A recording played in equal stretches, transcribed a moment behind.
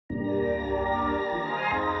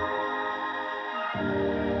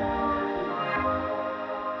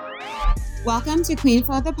Welcome to Queen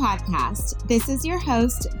Flow the podcast. This is your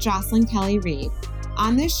host, Jocelyn Kelly Reed.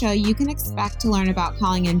 On this show, you can expect to learn about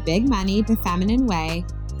calling in big money the feminine way,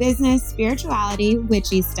 business, spirituality,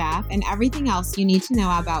 witchy stuff, and everything else you need to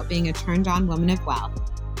know about being a turned-on woman of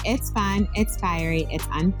wealth. It's fun, it's fiery, it's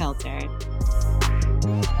unfiltered.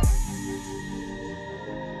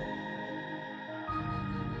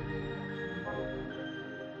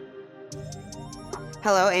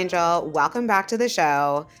 Hello, Angel. Welcome back to the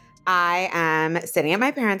show. I am sitting at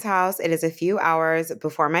my parents' house. It is a few hours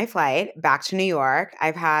before my flight back to New York.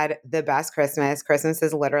 I've had the best Christmas. Christmas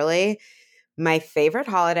is literally my favorite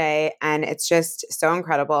holiday, and it's just so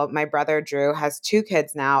incredible. My brother, Drew, has two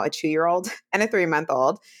kids now, a 2-year-old and a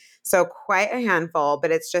 3-month-old. So quite a handful,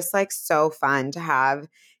 but it's just like so fun to have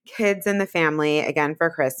kids in the family again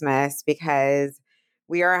for Christmas because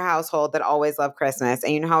we are a household that always love Christmas.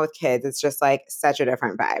 And you know how with kids, it's just like such a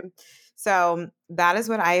different vibe. So that is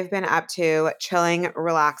what I've been up to, chilling,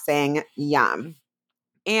 relaxing, yum.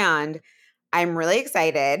 And I'm really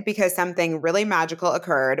excited because something really magical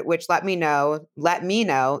occurred, which let me know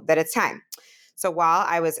that it's time. So while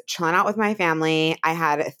I was chilling out with my family, I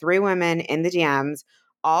had 3 women in the DMs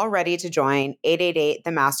all ready to join 888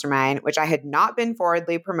 the Mastermind, which I had not been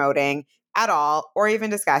forwardly promoting at all or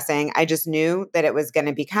even discussing. I just knew that it was going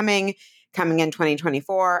to be coming in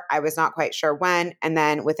 2024. I was not quite sure when. And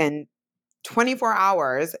then within 24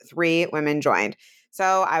 hours, 3 women joined.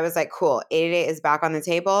 So I was like, cool, 888 is back on the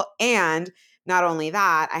table. And not only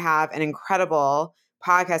that, I have an incredible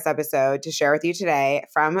podcast episode to share with you today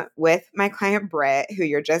with my client, Britt, who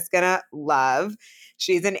you're just going to love.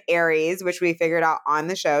 She's an Aries, which we figured out on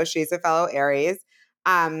the show. She's a fellow Aries,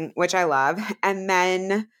 which I love. And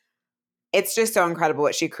then it's just so incredible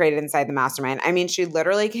what she created inside the mastermind. I mean, she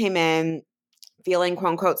literally came in feeling quote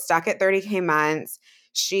unquote stuck at 30K months.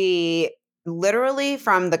 She literally,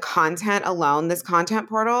 from the content alone, this content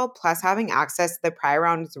portal plus having access to the prior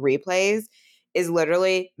rounds replays is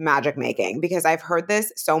literally magic making, because I've heard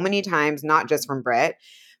this so many times, not just from Britt,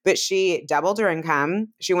 but she doubled her income.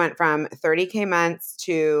 She went from 30K months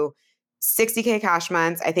to 60K cash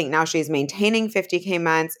months. I think now she's maintaining 50K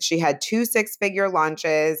months. She had 2 6-figure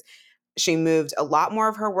launches. She moved a lot more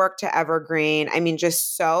of her work to Evergreen. I mean,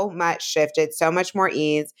 just so much shifted, so much more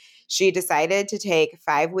ease. She decided to take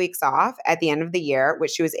 5 weeks off at the end of the year,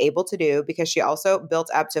 which she was able to do because she also built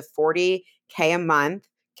up to 40K a month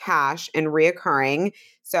cash and reoccurring.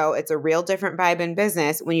 So it's a real different vibe in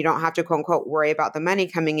business when you don't have to quote unquote worry about the money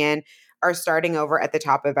coming in or starting over at the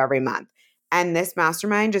top of every month. And this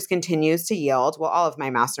mastermind just continues to yield, well, all of my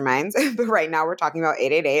masterminds, but right now we're talking about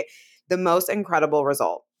 888, the most incredible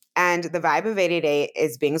result. And the vibe of 888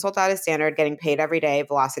 is being sold out as standard, getting paid every day,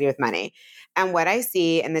 velocity with money. And what I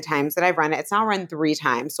see in the times that I've run it, it's now run 3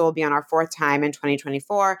 times, so we'll be on our 4th time in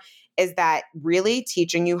 2024, is that really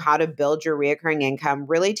teaching you how to build your reoccurring income,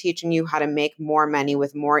 really teaching you how to make more money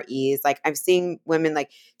with more ease. Like I've seen women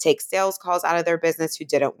like take sales calls out of their business who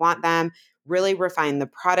didn't want them, really refine the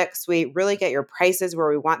product suite, really get your prices where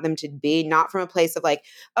we want them to be, not from a place of like,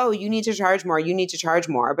 oh, you need to charge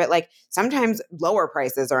more, but like sometimes lower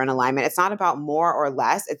prices are in alignment. It's not about more or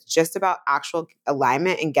less. It's just about actual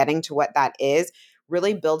alignment and getting to what that is,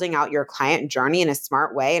 really building out your client journey in a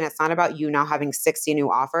smart way. And it's not about you now having 60 new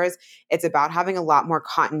offers. It's about having a lot more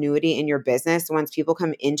continuity in your business. So once people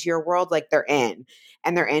come into your world, like they're in.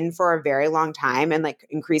 And they're in for a very long time, and like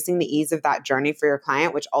increasing the ease of that journey for your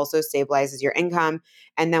client, which also stabilizes your income.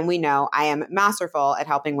 And then we know I am masterful at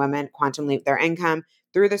helping women quantum leap their income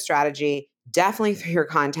through the strategy, definitely through your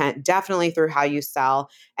content, definitely through how you sell,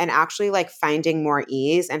 and actually like finding more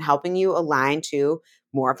ease and helping you align to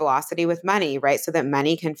more velocity with money, right? So that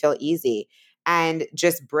money can feel easy. And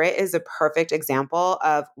just Britt is a perfect example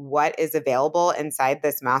of what is available inside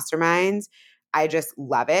this mastermind. I just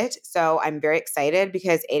love it. So I'm very excited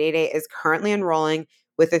because 888 is currently enrolling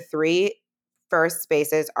with the 3 first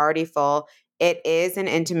spaces already full. It is an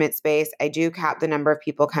intimate space. I do cap the number of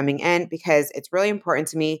people coming in because it's really important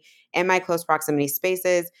to me in my close proximity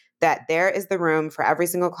spaces that there is the room for every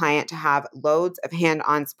single client to have loads of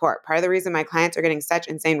hand-on support. Part of the reason my clients are getting such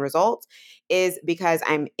insane results is because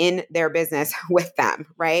I'm in their business with them,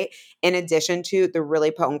 right? In addition to the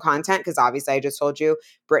really potent content, because obviously I just told you,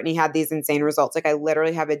 Brittany had these insane results. Like I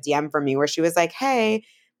literally have a DM from me where she was like, hey,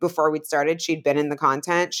 before we'd started, she'd been in the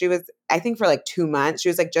content. She was, I think for like 2 months, she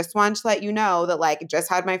was like, just wanted to let you know that like just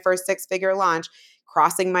had my first 6-figure launch,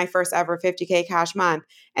 crossing my first ever 50K cash month.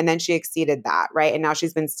 And then she exceeded that, right? And now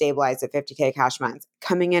she's been stabilized at 50K cash months,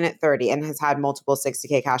 coming in at 30 and has had multiple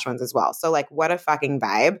 60K cash months as well. So like what a fucking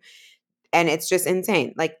vibe. And it's just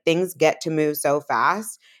insane. Like things get to move so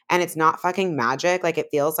fast and it's not fucking magic. Like it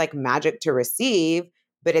feels like magic to receive,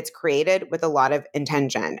 but it's created with a lot of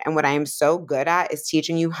intention. And what I am so good at is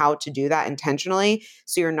teaching you how to do that intentionally.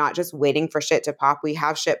 So you're not just waiting for shit to pop. We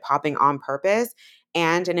have shit popping on purpose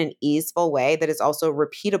and in an easeful way that is also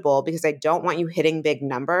repeatable, because I don't want you hitting big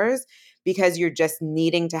numbers because you're just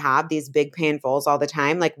needing to have these big pay and fulls all the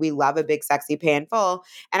time. Like we love a big, sexy pay and full.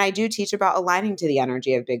 And I do teach about aligning to the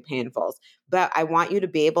energy of big pay and fulls. But I want you to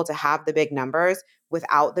be able to have the big numbers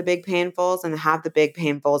without the big pay and fulls, and have the big pay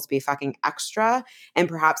and fulls be fucking extra, and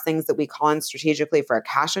perhaps things that we call in strategically for a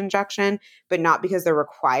cash injection, but not because they're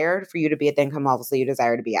required for you to be at the income levels that you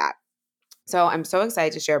desire to be at. So I'm so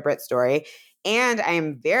excited to share Britt's story. And I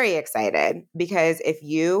am very excited because if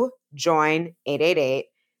you join 888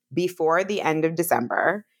 before the end of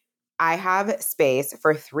December, I have space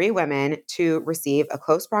for 3 women to receive a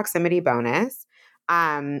close proximity bonus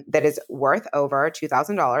that is worth over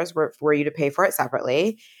 $2,000 for you to pay for it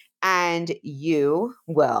separately. And you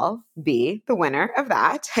will be the winner of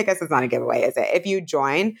that. I guess it's not a giveaway, is it? If you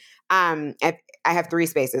join, if, I have 3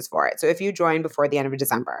 spaces for it. So if you join before the end of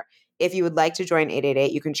December, if you would like to join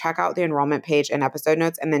 888, you can check out the enrollment page and episode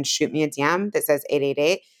notes and then shoot me a DM that says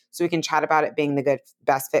 888 so we can chat about it being the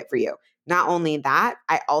best fit for you. Not only that,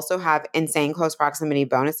 I also have insane close proximity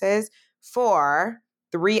bonuses for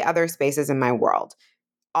 3 other spaces in my world.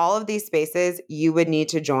 All of these spaces you would need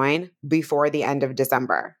to join before the end of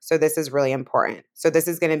December. So this is really important. So this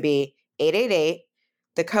is going to be 888,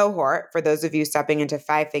 the cohort for those of you stepping into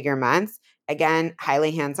 5-figure months. Again,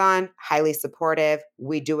 highly hands-on, highly supportive.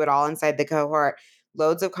 We do it all inside the cohort.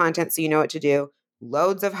 Loads of content so you know what to do.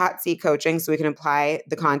 Loads of hot seat coaching so we can apply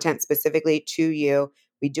the content specifically to you.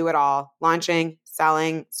 We do it all. Launching,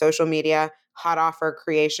 selling, social media, hot offer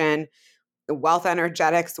creation, wealth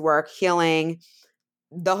energetics work, healing,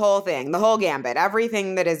 the whole thing, the whole gambit,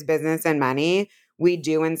 everything that is business and money, we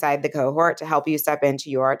do inside the cohort to help you step into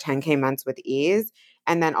your 10K months with ease.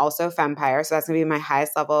 And then also Fempire. So that's going to be my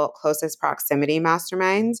highest level, closest proximity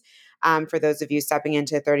mastermind. For those of you stepping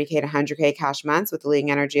into 30K to 100K cash months with the leading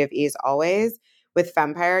energy of ease always. With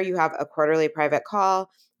Fempire, you have a quarterly private call.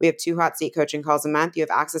 We have 2 hot seat coaching calls a month. You have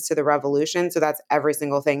access to the revolution. So that's every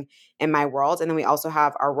single thing in my world. And then we also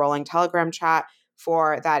have our rolling Telegram chat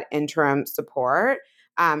for that interim support.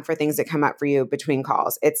 For things that come up for you between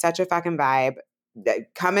calls. It's such a fucking vibe.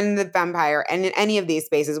 Come in the Vampire and in any of these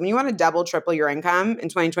spaces. When you want to double, triple your income in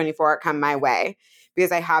 2024, come my way,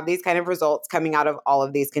 because I have these kind of results coming out of all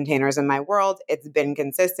of these containers in my world. It's been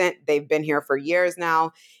consistent. They've been here for years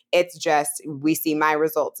now. It's just, we see my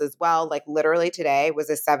results as well. Like literally today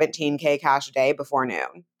was a 17K cash day before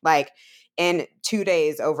noon. Like in 2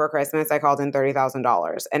 days over Christmas, I called in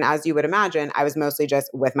 $30,000. And as you would imagine, I was mostly just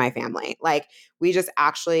with my family. Like we just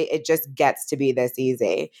actually, it just gets to be this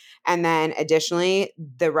easy. And then additionally,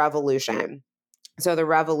 the revolution. So the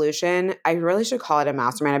revolution, I really should call it a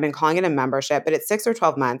mastermind. I've been calling it a membership, but it's 6 or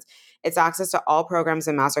 12 months. It's access to all programs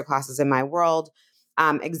and master classes in my world,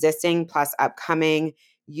 existing plus upcoming.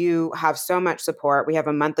 You have so much support. We have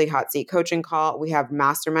a monthly hot seat coaching call. We have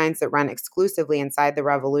masterminds that run exclusively inside the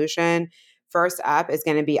revolution. First up is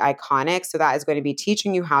going to be Iconic. So that is going to be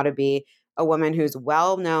teaching you how to be a woman who's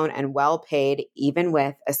well known and well paid, even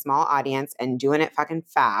with a small audience, and doing it fucking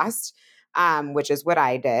fast, which is what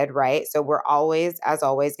I did, right? So we're always, as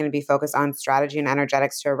always, going to be focused on strategy and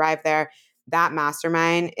energetics to arrive there. That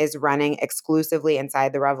mastermind is running exclusively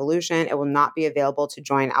inside the revolution. It will not be available to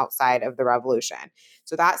join outside of the revolution.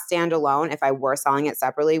 So that standalone, if I were selling it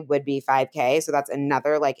separately, would be 5K. So that's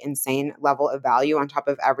another like insane level of value on top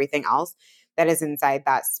of everything else that is inside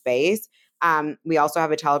that space. We also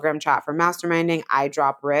have a Telegram chat for masterminding. I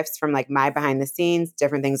drop riffs from like my behind the scenes,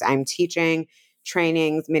 different things I'm teaching,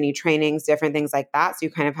 trainings, mini trainings, different things like that. So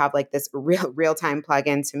you kind of have like this real-time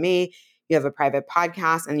plug-in to me. You have a private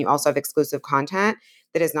podcast, and you also have exclusive content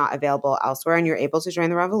that is not available elsewhere. And you're able to join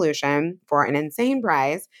the revolution for an insane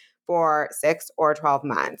price for 6 or 12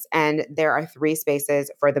 months. And there are 3 spaces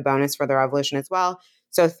for the bonus for the revolution as well.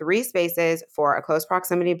 So 3 spaces for a close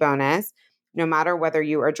proximity bonus, no matter whether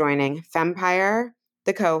you are joining Fempire,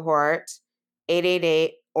 the cohort,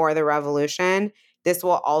 888, or the revolution. This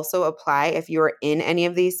will also apply if you are in any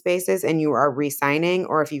of these spaces and you are re-signing,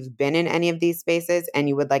 or if you've been in any of these spaces and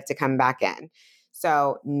you would like to come back in.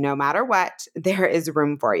 So no matter what, there is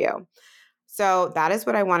room for you. So that is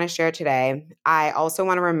what I want to share today. I also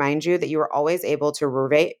want to remind you that you are always able to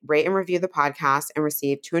rate and review the podcast and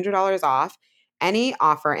receive $200 off any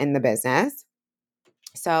offer in the business.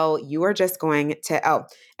 So you are just going to,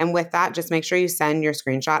 and with that, just make sure you send your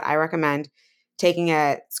screenshot. I recommend taking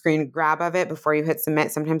a screen grab of it before you hit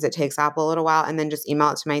submit. Sometimes it takes Apple a little while, and then just email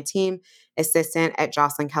it to my team,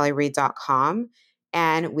 assistant@jocelynkellyreid.com,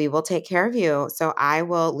 and we will take care of you. So I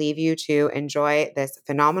will leave you to enjoy this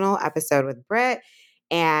phenomenal episode with Britt,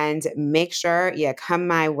 and make sure you come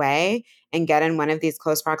my way and get in one of these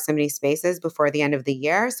close proximity spaces before the end of the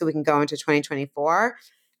year so we can go into 2024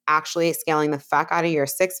 actually scaling the fuck out of your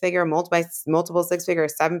six-figure, multiple six-figure,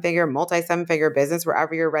 seven-figure, multi-seven-figure business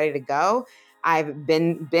wherever you're ready to go. I've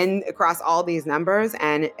been across all these numbers,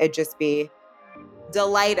 and it'd just be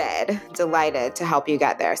delighted to help you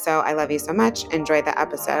get there. So I love you so much. Enjoy the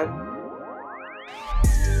episode.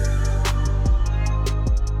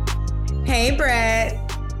 Hey, Britt.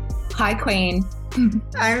 Hi, Queen.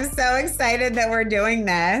 I'm so excited that we're doing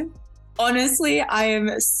this. Honestly, I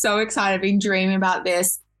am so excited. I've been dreaming about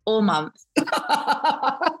this all month. You're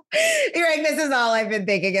like, this is all I've been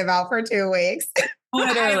thinking about for 2 weeks.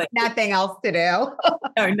 Literally. I have nothing else to do.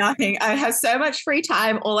 No, nothing. I have so much free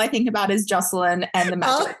time. All I think about is Jocelyn and the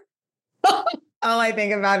magic. All I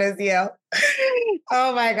think about is you.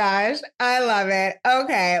 Oh my gosh. I love it.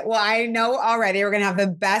 Okay. Well, I know already we're going to have the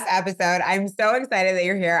best episode. I'm so excited that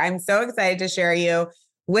you're here. I'm so excited to share you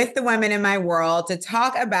with the women in my world to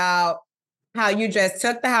talk about how you just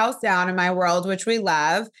took the house down in my world, which we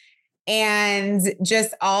love, and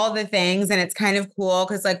just all the things. And it's kind of cool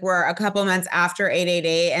because like we're a couple months after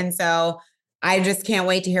 888. And so I just can't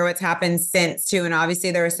wait to hear what's happened since too. And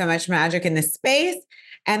obviously there was so much magic in the space.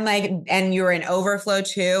 And and you were in overflow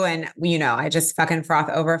too. And I just fucking froth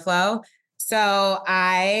overflow. So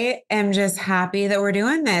I am just happy that we're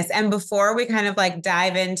doing this. And before we kind of like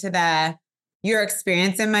dive into your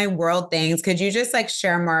experience in my world things, could you just like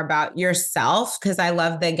share more about yourself? Cause I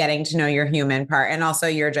love the getting to know your human part. And also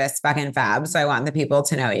you're just fucking fab. So I want the people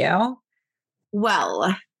to know you.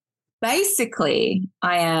 Well, basically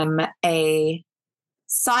I am a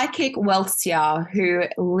psychic wealth seer who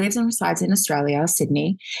lives and resides in Australia,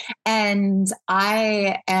 Sydney. And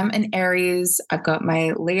I am an Aries. I've got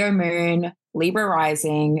my Leo moon, Libra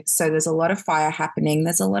rising. So there's a lot of fire happening.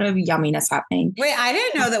 There's a lot of yumminess happening. Wait, I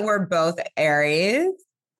didn't know that we're both Aries.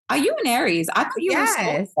 Are you an Aries? I thought you were a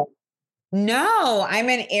Scorpio. No, I'm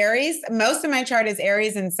an Aries. Most of my chart is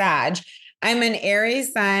Aries and Sag. I'm an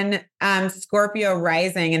Aries sun, Scorpio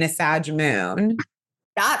rising, and a Sag moon.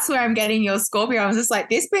 That's where I'm getting your Scorpio. I was just like,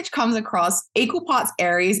 this bitch comes across equal parts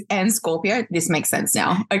Aries and Scorpio. This makes sense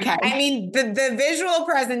now. Okay. I mean, the visual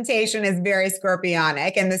presentation is very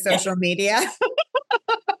Scorpionic in the social media.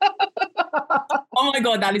 Oh my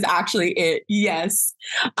God, that is actually it. Yes.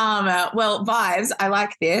 Well, vibes, I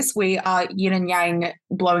like this. We are yin and yang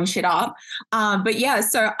blowing shit up. But yeah,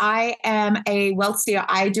 so I am a wealth seer.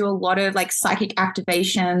 I do a lot of like psychic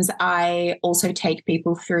activations. I also take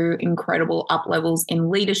people through incredible up levels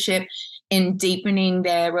in leadership, in deepening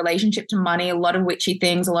their relationship to money, a lot of witchy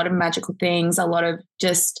things, a lot of magical things, a lot of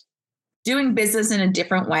just doing business in a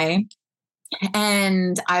different way.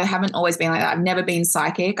 And I haven't always been like that. I've never been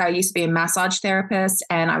psychic. I used to be a massage therapist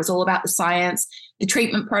and I was all about the science, the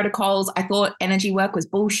treatment protocols. I thought energy work was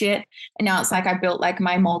bullshit. And now it's like I built like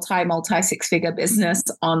my multi six-figure business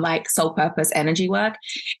on like sole purpose energy work.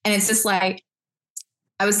 And it's just like,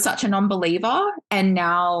 I was such a non-believer. And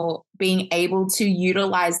now being able to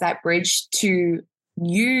utilize that bridge to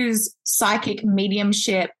use psychic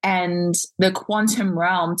mediumship and the quantum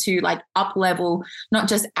realm to like up level not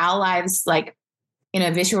just our lives like in a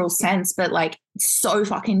visual sense but like so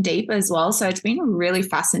fucking deep as well. So it's been really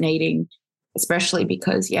fascinating, especially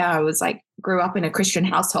because I was like grew up in a Christian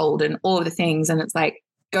household and all of the things, and it's like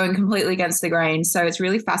going completely against the grain. So it's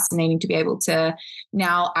really fascinating to be able to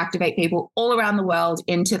now activate people all around the world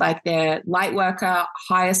into like their light worker,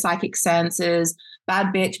 higher psychic senses,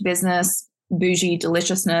 bad bitch business, bougie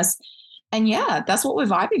deliciousness. And that's what we're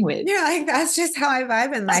vibing with. Yeah, like that's just how I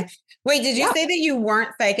vibe in life. Wait, did you say that you weren't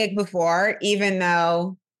psychic before, even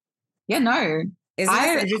though? Yeah, no. Isn't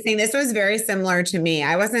this interesting? This was very similar to me.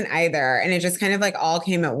 I wasn't either. And it just kind of like all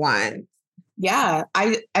came at once. Yeah,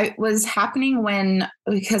 it was happening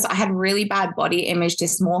because I had really bad body image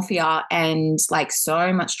dysmorphia and like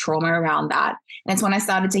so much trauma around that. And it's when I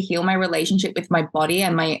started to heal my relationship with my body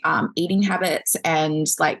and my eating habits and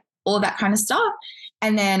like all that kind of stuff.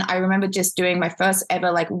 And then I remember just doing my first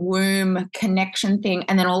ever like womb connection thing.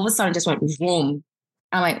 And then all of a sudden it just went boom.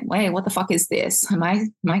 I'm like, wait, what the fuck is this? Am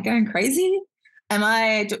I going crazy?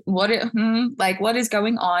 What is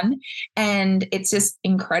going on? And it's just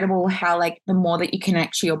incredible how like the more that you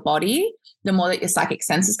connect to your body, the more that your psychic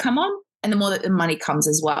senses come on and the more that the money comes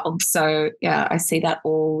as well. So yeah, I see that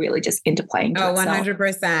all really just interplaying. Oh,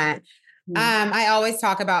 100%. I always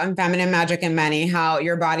talk about in Feminine Magic and Many how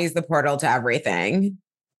your body's the portal to everything.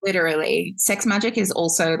 Literally. Sex magic is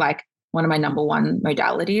also like one of my number one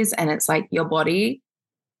modalities. And it's like your body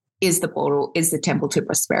is the portal, is the temple to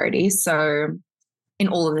prosperity. So in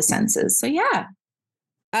all of the senses. So yeah.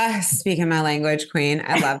 Speaking my language, queen.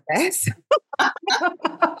 I love this.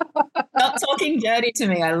 Stop talking dirty to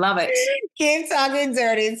me. I love it. Keep talking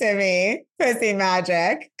dirty to me. Pussy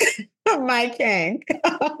magic. My kink.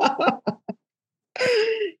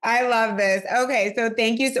 I love this. Okay, so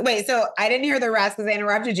thank you. Wait, so I didn't hear the rest because I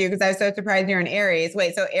interrupted you because I was so surprised you're in Aries.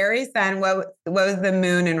 Wait, so Aries then, what was the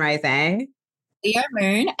moon and rising? Leo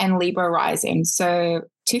moon and Libra rising. So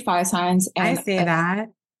 2 fire signs. And I see that.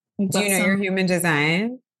 Do you know your human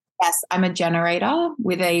design? Yes, I'm a generator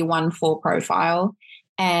with a 1-4 profile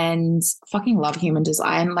and fucking love human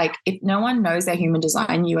design. Like if no one knows their human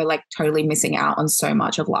design, you are like totally missing out on so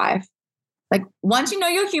much of life. Like once you know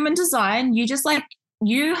your human design, you just like,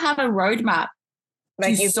 you have a roadmap.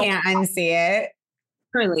 Like you can't unsee it.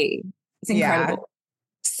 Really. It's incredible. Yeah.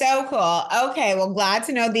 So cool. Okay. Well, glad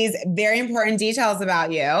to know these very important details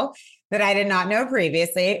about you that I did not know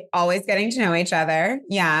previously. Always getting to know each other.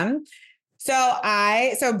 Yeah. So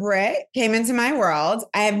Britt came into my world.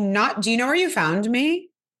 I have not, do you know where you found me?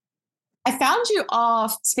 I found you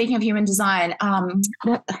off, speaking of human design,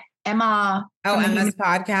 Emma. Oh, Emma's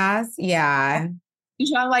podcast. Yeah.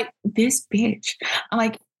 I'm like, this bitch. I'm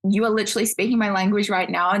like, you are literally speaking my language right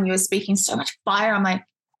now and you are speaking so much fire. I'm like,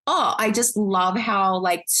 oh, I just love how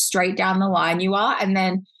like straight down the line you are. And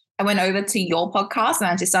then I went over to your podcast and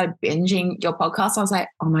I just started binging your podcast. I was like,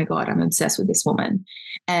 oh my God, I'm obsessed with this woman.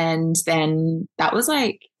 And then that was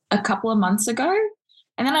like a couple of months ago.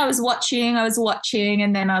 And then I was watching,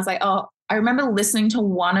 and then I was like, oh, I remember listening to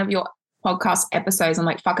one of your podcast episodes. I'm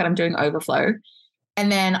like, fuck it, I'm doing Overflow.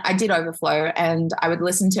 And then I did Overflow and I would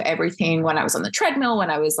listen to everything when I was on the treadmill,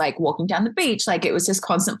 when I was like walking down the beach, like it was just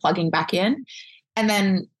constant plugging back in. And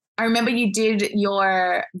then I remember you did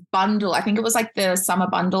your bundle. I think it was like the summer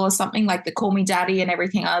bundle or something, like the Call Me Daddy and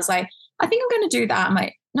everything. I was like, I think I'm going to do that. I'm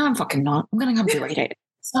like, no, I'm fucking not. I'm going to come to read it.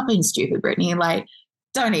 Stop being stupid, Brittany. Like,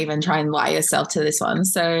 don't even try and lie yourself to this one.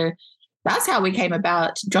 So that's how we came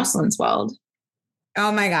about Jocelyn's World.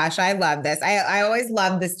 Oh my gosh, I love this. I always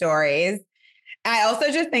love the stories. I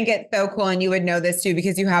also just think it's so cool, and you would know this too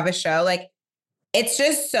because you have a show. Like, it's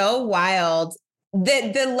just so wild.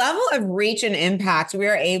 The level of reach and impact we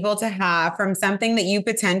are able to have from something that you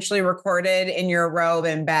potentially recorded in your robe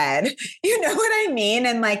in bed. You know what I mean?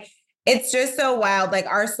 And like, it's just so wild. Like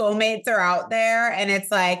our soulmates are out there and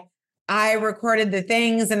it's like, I recorded the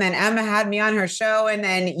things and then Emma had me on her show and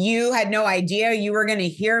then you had no idea you were going to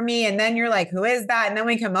hear me. And then you're like, who is that? And then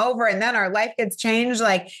we come over and then our life gets changed.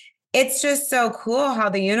 Like, it's just so cool how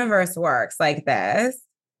the universe works like this.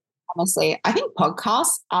 Honestly, I think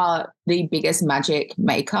podcasts are the biggest magic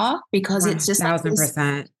maker because it's just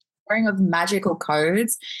 1,000%. Like of magical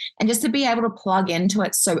codes and just to be able to plug into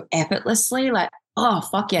it so effortlessly, like, oh,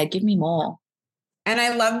 fuck yeah, give me more. And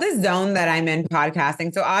I love the zone that I'm in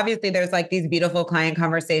podcasting. So obviously there's like these beautiful client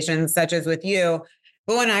conversations such as with you.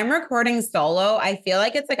 But when I'm recording solo, I feel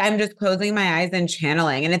like it's like I'm just closing my eyes and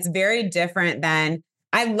channeling. And it's very different than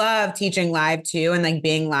I love teaching live too and like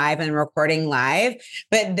being live and recording live.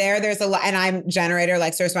 But there's a lot, and I'm generator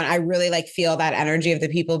like source one. I really like feel that energy of the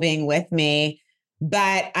people being with me.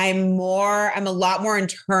 But I'm a lot more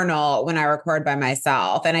internal when I record by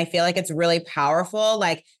myself. And I feel like it's really powerful.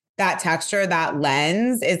 Like that texture, that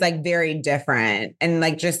lens is like very different. And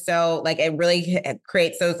like, just so like, it really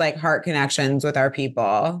creates those like heart connections with our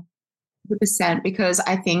people. 100%, because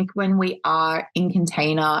I think when we are in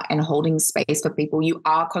container and holding space for people, you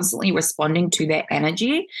are constantly responding to their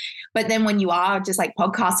energy. But then when you are just like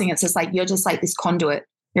podcasting, it's just like, you're just like this conduit.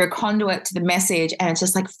 You're a conduit to the message and it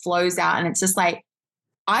just like flows out. And it's just like,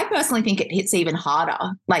 I personally think it hits even harder,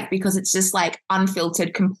 like, because it's just like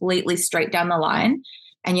unfiltered, completely straight down the line.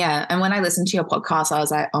 And yeah. And when I listened to your podcast, I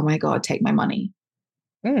was like, oh my God, take my money.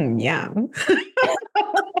 Yeah.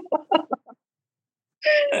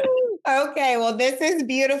 Okay, well, this is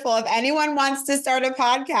beautiful. If anyone wants to start a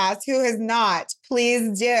podcast who has not,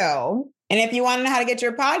 please do. And if you want to know how to get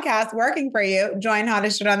your podcast working for you, join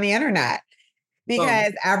Hottest Shit on the Internet.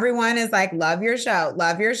 Because everyone is like, love your show,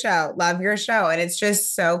 love your show, love your show. And it's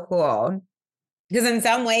just so cool. Because in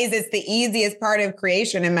some ways, it's the easiest part of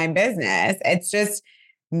creation in my business. It's just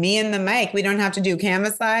me and the mic. We don't have to do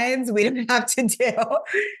camera slides. We don't have to do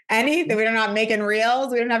anything. We're not making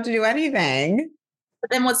reels. We don't have to do anything. But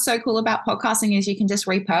then what's so cool about podcasting is you can just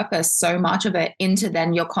repurpose so much of it into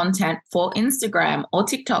then your content for Instagram or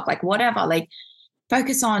TikTok, like whatever, like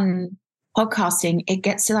focus on podcasting, it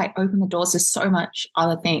gets to like open the doors to so much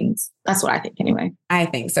other things. That's what I think anyway. I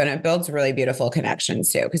think so. And it builds really beautiful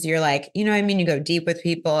connections too. Cause you're like, you know what I mean? You go deep with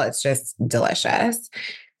people. It's just delicious.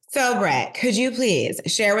 So Britt, could you please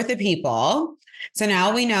share with the people? So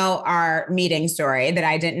now we know our meeting story that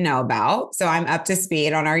I didn't know about. So I'm up to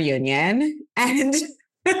speed on our union. And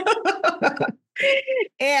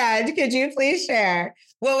and could you please share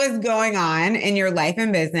what was going on in your life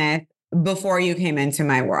and business before you came into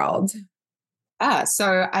my world?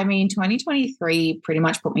 So I mean, 2023 pretty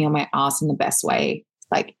much put me on my ass in the best way,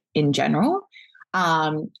 like in general.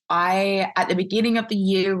 I at the beginning of the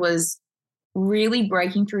year was really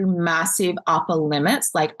breaking through massive upper limits.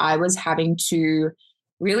 Like I was having to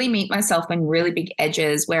really meet myself in really big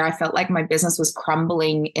edges where I felt like my business was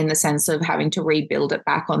crumbling in the sense of having to rebuild it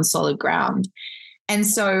back on solid ground. And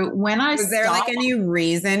so when I Was there like any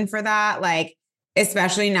reason for that? Like,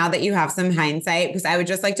 especially now that you have some hindsight, because I would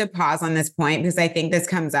just like to pause on this point because I think this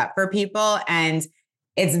comes up for people and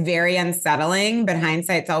it's very unsettling, but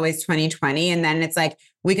hindsight's always 2020. And then it's like,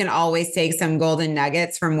 we can always take some golden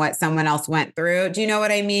nuggets from what someone else went through. Do you know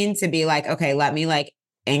what I mean? To be like, okay, let me like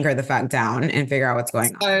anchor the fuck down and figure out what's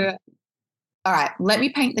going on. All right, let me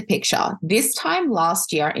paint the picture. This time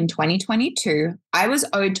last year in 2022, I was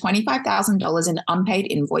owed $25,000 in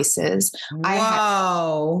unpaid invoices.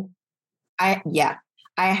 Whoa.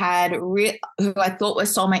 I had who I thought were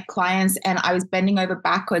soulmate clients, and I was bending over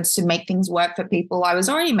backwards to make things work for people. I was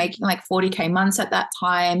already making like 40K months at that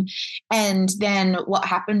time. And then what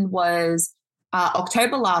happened was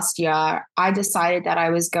October last year, I decided that I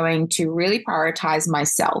was going to really prioritize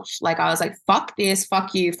myself. Like I was like, fuck this,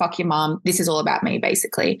 fuck you, fuck your mom. This is all about me,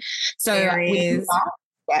 basically. So Aries.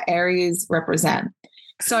 Aries represent.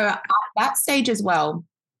 So at that stage as well,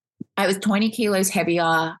 I was 20 kilos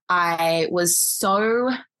heavier. I was so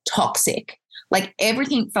toxic. Like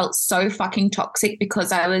everything felt so fucking toxic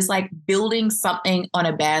because I was like building something on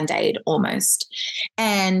a Band-Aid almost.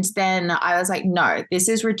 And then I was like, no, this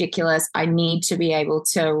is ridiculous. I need to be able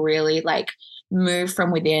to really like move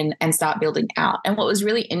from within and start building out. And what was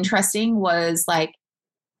really interesting was like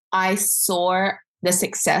I saw the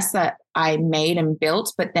success that I made and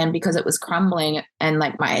built, but then because it was crumbling and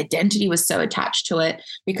like my identity was so attached to it,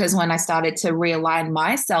 because when I started to realign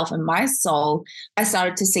myself and my soul, I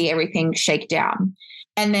started to see everything shake down.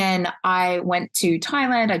 And then I went to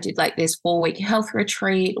Thailand. I did like this 4-week health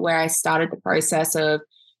retreat where I started the process of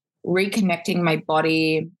reconnecting my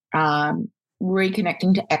body,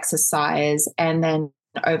 reconnecting to exercise. And then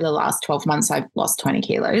over the last 12 months, I've lost 20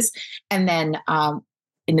 kilos. And then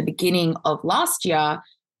in the beginning of last year,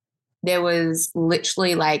 there was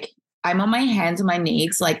literally like, I'm on my hands and my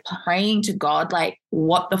knees, like praying to God, like,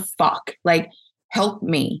 what the fuck? Like, help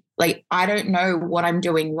me. Like, I don't know what I'm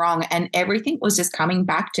doing wrong. And everything was just coming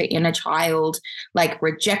back to inner child, like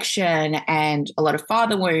rejection and a lot of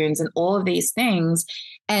father wounds and all of these things.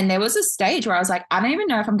 And there was a stage where I was like, I don't even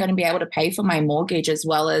know if I'm going to be able to pay for my mortgage as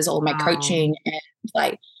well as all my coaching. And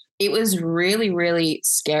like, it was really, really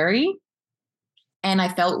scary. And I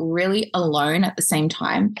felt really alone at the same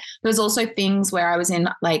time. There was also things where I was in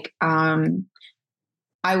like, I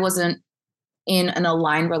wasn't in an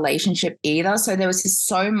aligned relationship either. So there was just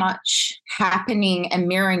so much happening and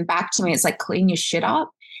mirroring back to me. It's like, clean your shit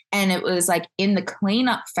up. And it was like in the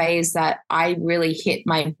cleanup phase that I really hit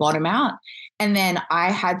my bottom out. And then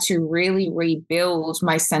I had to really rebuild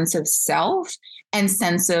my sense of self and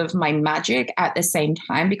sense of my magic at the same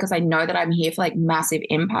time, because I know that I'm here for like massive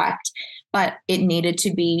impact, but it needed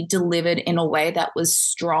to be delivered in a way that was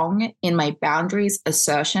strong in my boundaries,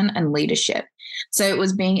 assertion, and leadership. So it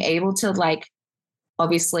was being able to like,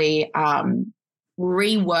 obviously,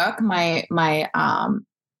 rework my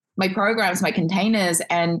programs, my containers,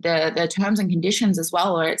 and the terms and conditions as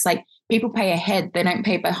well, where it's like people pay ahead, they don't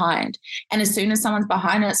pay behind. And as soon as someone's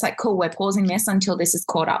behind it, it's like, cool, we're pausing this until this is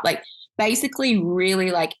caught up. Like basically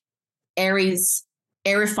really like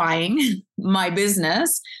airifying my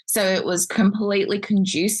business. So it was completely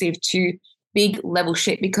conducive to big level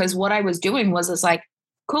shit, because what I was doing was like,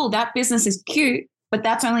 cool, that business is cute, but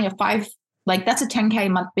that's only that's a 10K a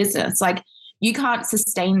month business. Like you can't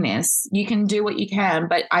sustain this. You can do what you can,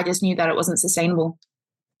 but I just knew that it wasn't sustainable.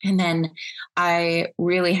 And then I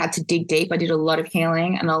really had to dig deep. I did a lot of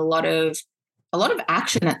healing and a lot of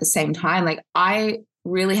action at the same time. Like I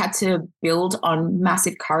really had to build on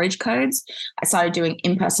massive courage codes. I started doing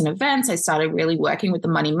in-person events. I started really working with the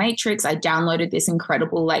money matrix. I downloaded this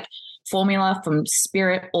incredible like formula from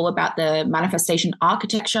Spirit all about the manifestation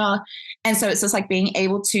architecture. And so it's just like being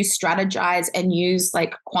able to strategize and use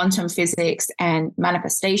like quantum physics and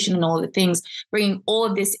manifestation and all of the things, bringing all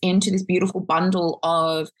of this into this beautiful bundle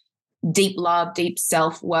of deep love, deep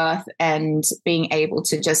self-worth, and being able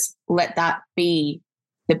to just let that be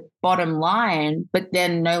the bottom line, but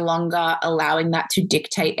then no longer allowing that to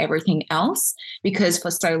dictate everything else, because for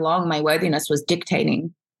so long my worthiness was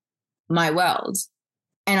dictating my world.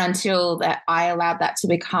 And until that I allowed that to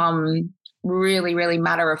become really, really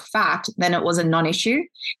matter of fact, then it was a non-issue.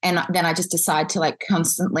 And then I just decided to like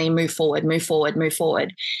constantly move forward, move forward, move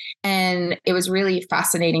forward. And it was really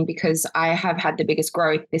fascinating because I have had the biggest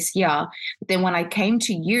growth this year. But then when I came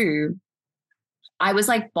to you, I was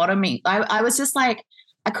like bottoming. I was just like,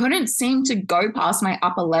 I couldn't seem to go past my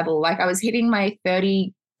upper level. Like I was hitting my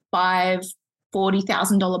 $35,000,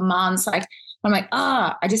 $40,000 months. Like I'm like,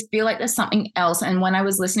 I just feel like there's something else. And when I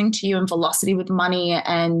was listening to you in Velocity with Money,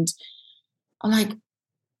 and I'm like,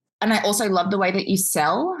 and I also love the way that you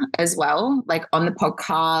sell as well, like on the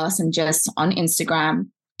podcast and just on Instagram.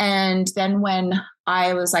 And then when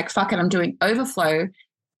I was like, fuck it, I'm doing Overflow.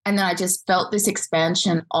 And then I just felt this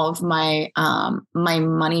expansion of my my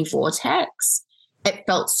money vortex. It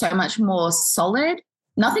felt so much more solid.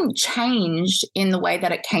 Nothing changed in the way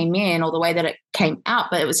that it came in or the way that it came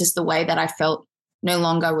out, but it was just the way that I felt no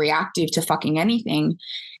longer reactive to fucking anything.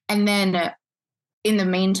 And then in the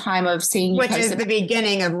meantime of seeing Which is the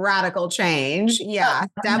beginning of radical change. Yeah.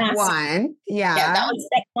 Step one. Yeah. Yeah, that was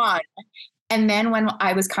step one. And then when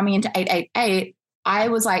I was coming into 888, I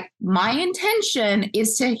was like, my intention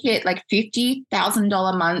is to hit like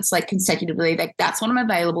 $50,000 months, like consecutively. Like that's what I'm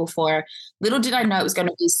available for. Little did I know it was going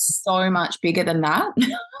to be so much bigger than that.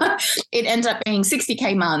 It ended up being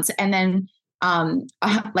 60K months. And then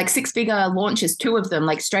like 6-figure launches, 2 of them,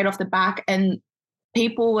 like straight off the back. And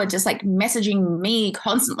people were just like messaging me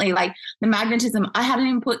constantly, like the magnetism. I hadn't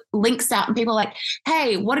even put links out and people were like,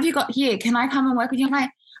 hey, what have you got here? Can I come and work with you? I'm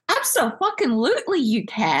like, absolutely you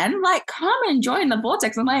can. Like, come and join the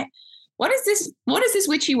vortex. I'm like, what is this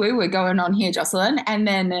witchy woo going on here, Jocelyn? And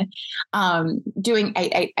then doing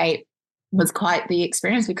 888 was quite the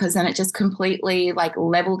experience, because then it just completely like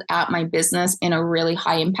leveled out my business in a really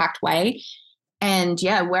high impact way. And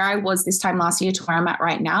yeah, where I was this time last year to where I'm at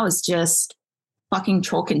right now is just fucking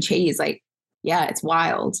chalk and cheese. Like, yeah, it's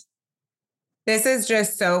wild. This is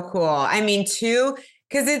just so cool. I mean,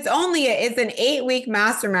 because it's an 8-week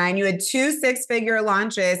mastermind. You had 2 6-figure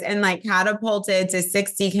launches and like catapulted to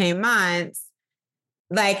 60K months.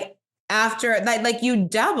 Like after like you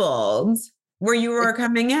doubled where you were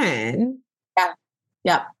coming in.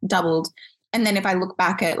 Yeah, doubled. And then if I look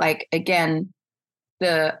back at like, again,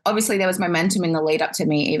 obviously there was momentum in the lead up to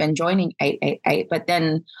me even joining 888, but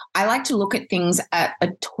then I like to look at things at a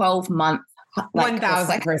 12-month. Like,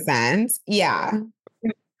 1000%. Yeah.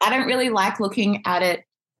 I don't really like looking at it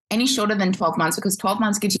any shorter than 12 months, because 12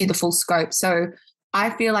 months gives you the full scope. So I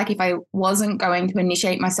feel like if I wasn't going to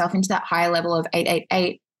initiate myself into that higher level of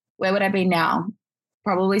 888, where would I be now?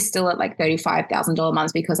 Probably still at like $35,000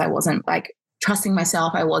 months, because I wasn't like trusting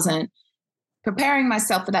myself. I wasn't preparing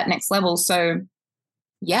myself for that next level. So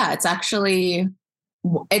yeah, it's actually,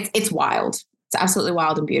 it's wild. It's absolutely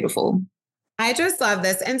wild and beautiful. I just love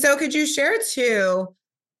this. And so could you share too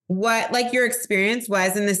what like your experience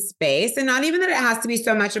was in this space? And not even that it has to be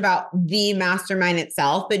so much about the mastermind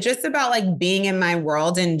itself, but just about like being in my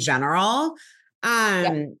world in general.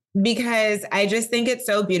 Because I just think it's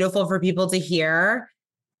so beautiful for people to hear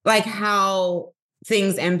like how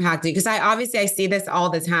things impact you. Because I see this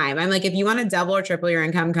all the time. I'm like, if you want to double or triple your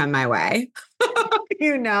income, come my way.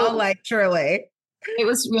 Like truly. It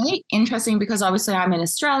was really interesting because obviously I'm in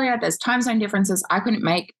Australia. There's time zone differences. I couldn't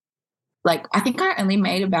make, like, I think I only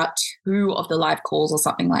made about 2 of the live calls or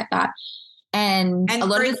something like that. And a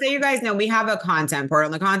lot of, so you guys know, we have a content portal.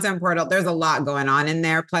 In the content portal, there's a lot going on in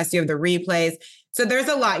there. Plus you have the replays. So there's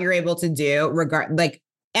a lot you're able to do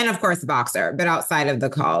and of course Voxer, but outside of the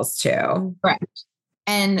calls too. Correct.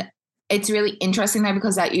 And it's really interesting though,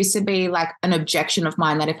 because that used to be like an objection of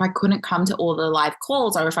mine, that if I couldn't come to all the live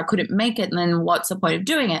calls or if I couldn't make it, then what's the point of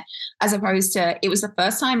doing it? As opposed to, it was the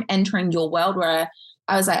first time entering your world where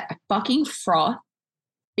I was like, I fucking froth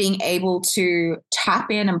being able to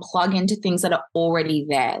tap in and plug into things that are already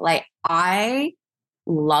there. Like I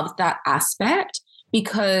loved that aspect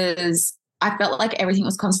because I felt like everything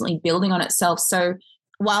was constantly building on itself. So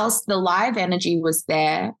whilst the live energy was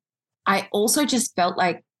there, I also just felt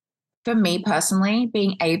like, for me personally,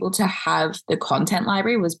 being able to have the content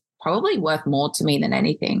library was probably worth more to me than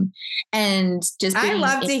anything. And just I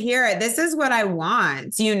love to hear it. This is what I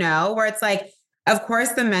want, where it's like, of course,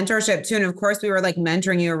 the mentorship too. And of course, we were like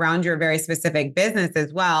mentoring you around your very specific business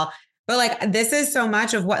as well. But like, this is so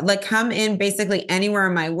much of what, like, come in basically anywhere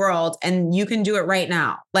in my world and you can do it right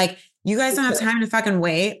now. Like, you guys don't have time to fucking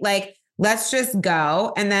wait. Like, let's just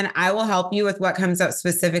go. And then I will help you with what comes up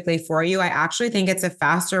specifically for you. I actually think it's a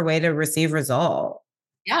faster way to receive result.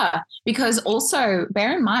 Yeah, because also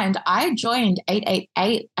bear in mind, I joined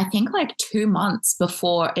 888, I think like 2 months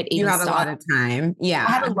before it You even have a lot started. of time. I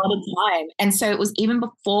had a Yeah. lot of time. And so it was even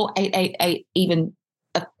before 888 even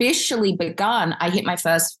officially begun, I hit my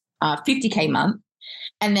first 50K month.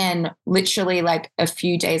 And then literally like a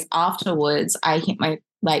few days afterwards, I hit my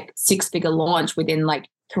like 6-figure launch within like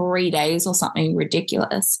 3 days or something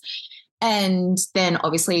ridiculous. And then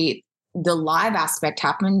obviously the live aspect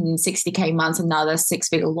happened in 60K months, another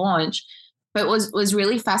 6-figure launch. But was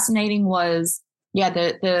really fascinating was, yeah,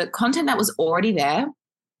 the content that was already there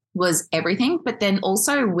was everything, but then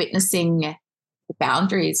also witnessing the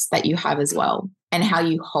boundaries that you have as well and how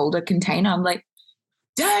you hold a container. I'm like,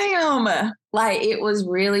 damn, like it was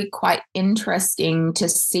really quite interesting to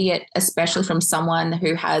see it, especially from someone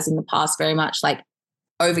who has in the past very much like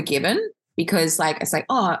overgiven, because like it's like,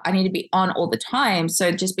 oh, I need to be on all the time.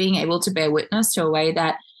 So just being able to bear witness to a way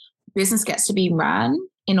that business gets to be ran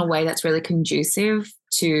in a way that's really conducive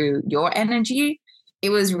to your energy, it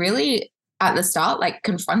was really at the start like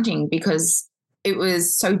confronting because it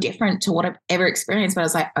was so different to what I've ever experienced. But I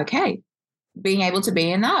was like, okay, being able to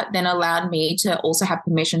be in that then allowed me to also have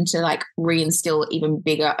permission to like reinstill even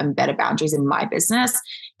bigger and better boundaries in my business.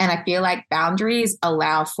 And I feel like boundaries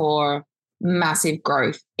allow for massive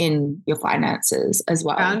growth in your finances as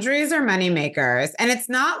well. Boundaries are money makers. And it's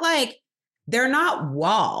not like they're not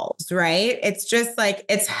walls, right? It's just like,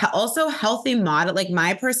 it's also healthy model. Like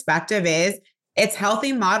my perspective is it's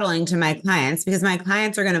healthy modeling to my clients because my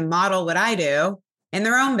clients are going to model what I do in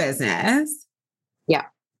their own business. Yeah.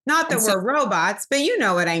 Not that we're robots, but you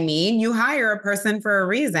know what I mean. You hire a person for a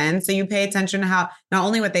reason. So you pay attention to how, not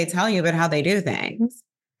only what they tell you, but how they do things.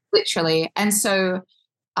 Literally. And so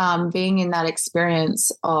being in that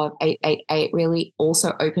experience of 888 really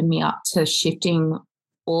also opened me up to shifting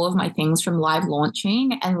all of my things from live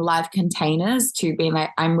launching and live containers to being like,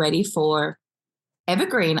 I'm ready for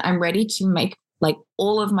evergreen. I'm ready to make like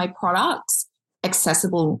all of my products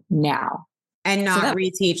accessible now. And not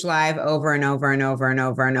reteach live over and over and over and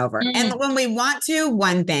over and over. And when we want to,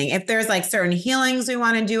 one thing, if there's like certain healings we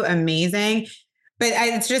want to do, amazing. But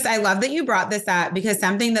it's just, I love that you brought this up because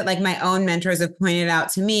something that like my own mentors have pointed out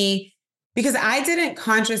to me, because I didn't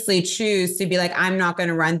consciously choose to be like, I'm not going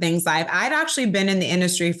to run things live. I'd actually been in the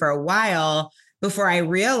industry for a while before I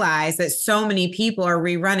realized that so many people are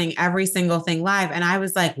rerunning every single thing live. And I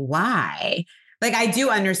was like, why? Like, I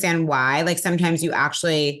do understand why. Like sometimes you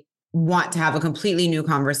actually want to have a completely new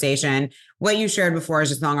conversation. What you shared before is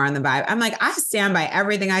just longer on the vibe. I'm like, I stand by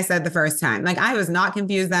everything I said the first time. Like I was not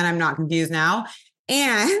confused then. I'm not confused now.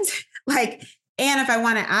 And like, and if I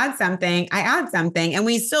want to add something, I add something and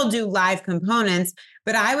we still do live components,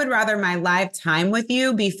 but I would rather my live time with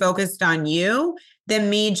you be focused on you than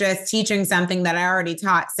me just teaching something that I already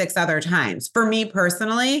taught 6 other times. For me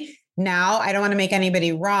personally, now I don't want to make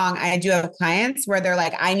anybody wrong. I do have clients where they're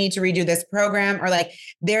like, I need to redo this program, or like,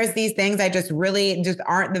 there's these things I just really just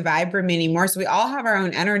aren't the vibe for me anymore. So we all have our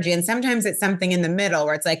own energy. And sometimes it's something in the middle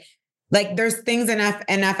where it's like there's things in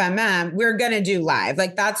FMM, we're going to do live.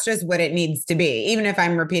 Like that's just what it needs to be. Even if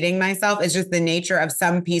I'm repeating myself, it's just the nature of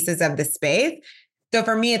some pieces of the space. So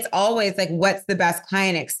for me, it's always like, what's the best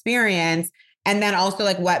client experience? And then also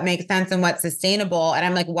like what makes sense and what's sustainable. And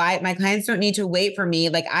I'm like, why my clients don't need to wait for me.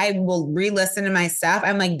 Like I will re-listen to my stuff.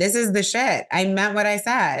 I'm like, this is the shit. I meant what I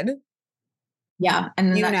said. Yeah.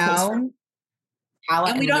 And you know,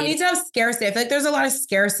 and we don't need to have scarcity. I feel like there's a lot of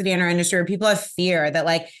scarcity in our industry where people have fear that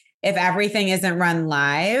like, if everything isn't run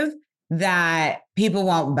live, that people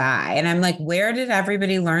won't buy. And I'm like, where did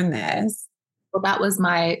everybody learn this? Well, that was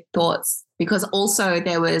my thoughts, because also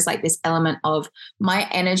there was like this element of my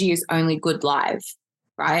energy is only good live,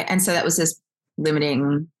 right? And so that was just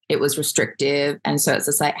limiting. It was restrictive. And so it's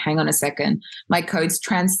just like, hang on a second. My codes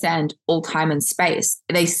transcend all time and space.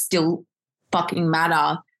 They still fucking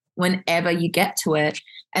matter whenever you get to it.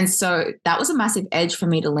 And so that was a massive edge for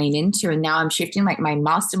me to lean into. And now I'm shifting like my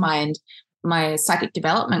mastermind, my psychic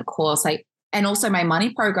development course, like, and also my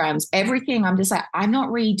money programs, everything. I'm just like, I'm not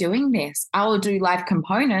redoing this. I will do live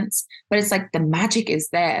components, but it's like the magic is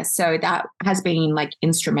there. So that has been like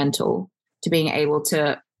instrumental to being able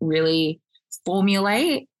to really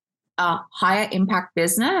formulate a higher impact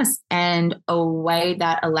business and a way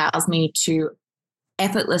that allows me to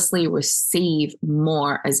effortlessly receive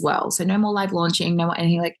more as well. So no more live launching, no more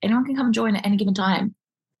anything. Like anyone can come join at any given time.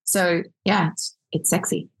 So yeah, it's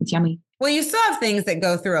sexy. It's yummy. Well, you still have things that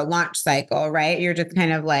go through a launch cycle, right? You're just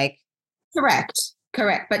kind of like. Correct.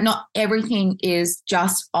 But not everything is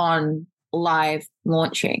just on live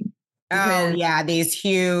launching. Oh because yeah, these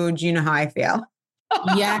huge, you know how I feel.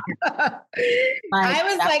 yeah, like I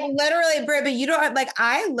was like literally, Britt, but you don't like,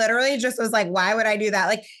 I literally just was like, why would I do that?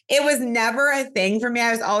 Like, it was never a thing for me.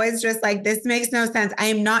 I was always just like, this makes no sense. I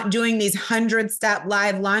am not doing these 100-step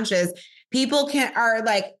live launches. People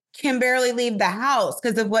can barely leave the house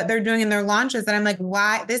because of what they're doing in their launches. And I'm like,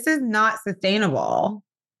 why? This is not sustainable.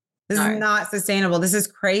 This is no. not sustainable. This is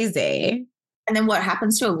crazy. And then what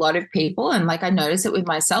happens to a lot of people, and like I notice it with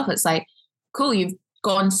myself, it's like, cool, you've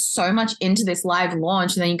gone so much into this live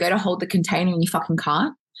launch, and then you go to hold the container and you fucking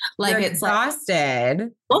can't. Like You're it's exhausted.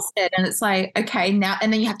 like exhausted, and it's like, okay, now,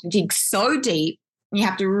 and then you have to dig so deep, and you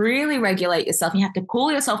have to really regulate yourself, and you have to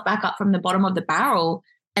pull yourself back up from the bottom of the barrel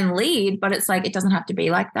and lead. But it's like, it doesn't have to be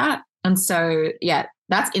like that. And so, yeah,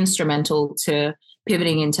 that's instrumental to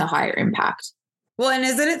pivoting into higher impact. Well, and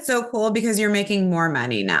isn't it so cool because you're making more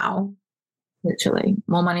money now? Literally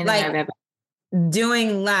more money than Like, I've ever.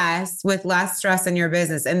 doing less with less stress in your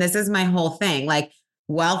business. And this is my whole thing, like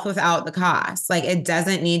wealth without the cost. Like it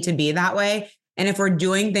doesn't need to be that way. And if we're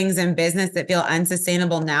doing things in business that feel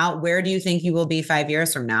unsustainable now, where do you think you will be 5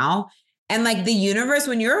 years from now? And like the universe,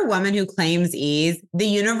 when you're a woman who claims ease, the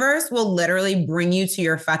universe will literally bring you to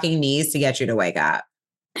your fucking knees to get you to wake up.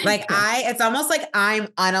 Like it's almost like I'm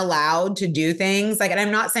unallowed to do things. Like, and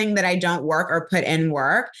I'm not saying that I don't work or put in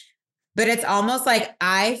work, but it's almost like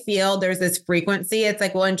I feel there's this frequency. It's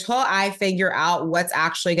like, well, until I figure out what's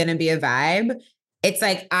actually going to be a vibe, it's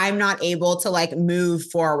like I'm not able to like move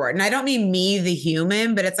forward. And I don't mean me, the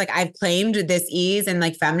human, but it's like I've claimed this ease and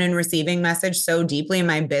like feminine receiving message so deeply in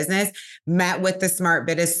my business, met with the smart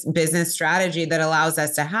business strategy that allows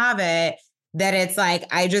us to have it, that it's like,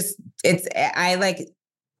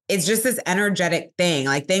 it's just this energetic thing.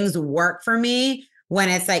 Like things work for me when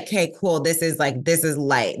it's like, okay, cool. This is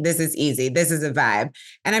light. This is easy. This is a vibe.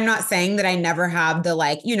 And I'm not saying that I never have the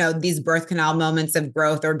like, these birth canal moments of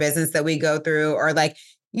growth or business that we go through, or like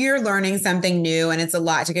you're learning something new and it's a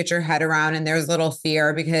lot to get your head around and there's little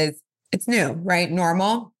fear because it's new, right?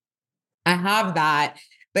 Normal. I have that.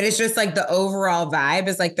 But it's just like the overall vibe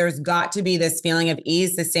is like, there's got to be this feeling of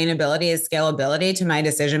ease, sustainability, and scalability to my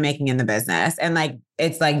decision-making in the business. And like,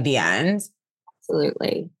 it's like the end.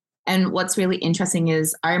 Absolutely. And what's really interesting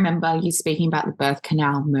is I remember you speaking about the birth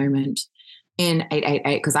canal moment in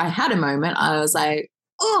 888, because I had a moment. I was like,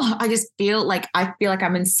 oh, I feel like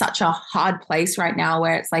I'm in such a hard place right now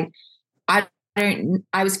where it's like, I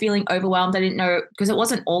was feeling overwhelmed. I didn't know, because it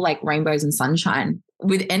wasn't all like rainbows and sunshine.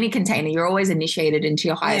 With any container, you're always initiated into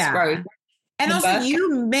your highest growth. And also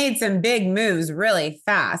you made some big moves really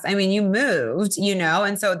fast. I mean, you moved,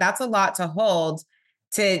 and so that's a lot to hold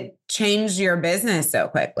to change your business so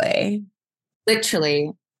quickly.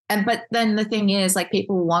 Literally. But then the thing is, like,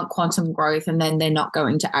 people want quantum growth and then they're not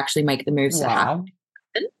going to actually make the moves to happen.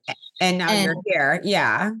 And now you're here.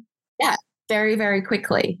 Yeah. Yeah. Very, very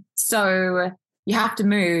quickly. So you have to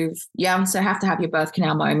move. You also have to have your birth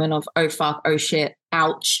canal moment of, oh, fuck, oh, shit,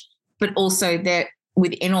 ouch. But also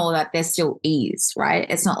within all that, there's still ease, right?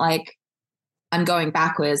 It's not like I'm going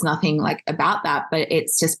backwards, nothing like about that, but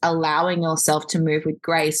it's just allowing yourself to move with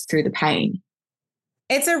grace through the pain.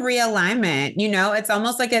 It's a realignment, it's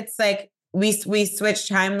almost like it's like we switch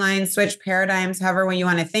timelines, switch paradigms, however way you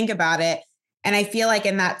want to think about it. And I feel like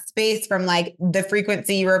in that space from like the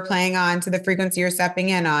frequency you were playing on to the frequency you're stepping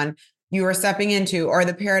into, or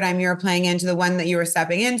the paradigm you were playing into the one that you were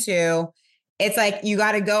stepping into, it's like you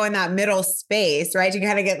got to go in that middle space, right? You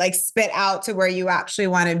got to get like spit out to where you actually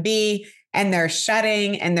want to be. And there's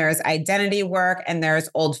shedding and there's identity work and there's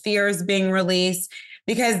old fears being released.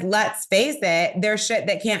 Because let's face it, there's shit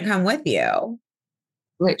that can't come with you.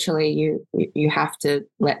 Literally, you have to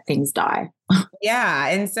let things die. Yeah.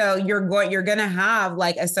 And so you're going to have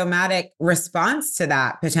like a somatic response to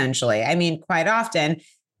that potentially. I mean, quite often,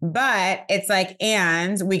 but it's like,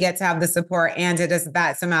 and we get to have the support, and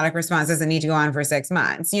that somatic response doesn't need to go on for 6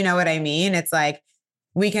 months. You know what I mean? It's like,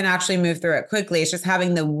 we can actually move through it quickly. It's just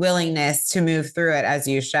having the willingness to move through it as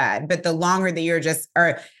you should. But the longer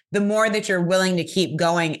that the more that you're willing to keep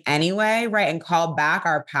going anyway, right? And call back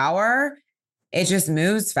our power, it just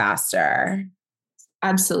moves faster.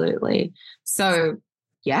 Absolutely. So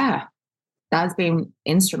yeah, that's been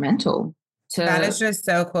instrumental. That is just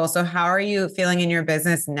so cool. So how are you feeling in your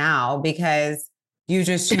business now? Because you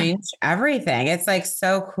just changed everything. It's like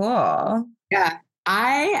so cool. Yeah.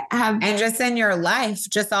 I have. And just in your life,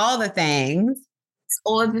 just all the things.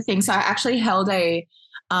 All of the things. So I actually held a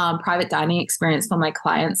private dining experience for my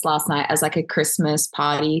clients last night as like a Christmas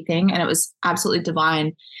party thing. And it was absolutely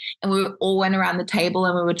divine. And we all went around the table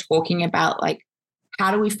and we were talking about like,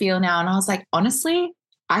 how do we feel now? And I was like, honestly,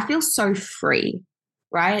 I feel so free.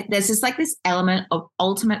 right? There's just like this element of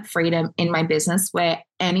ultimate freedom in my business where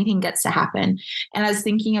anything gets to happen. And I was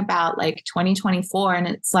thinking about like 2024, and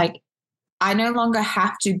it's like, I no longer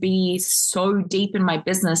have to be so deep in my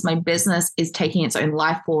business. My business is taking its own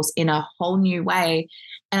life force in a whole new way.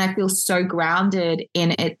 And I feel so grounded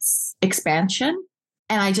in its expansion.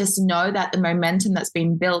 And I just know that the momentum that's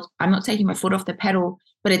been built, I'm not taking my foot off the pedal,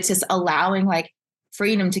 but it's just allowing like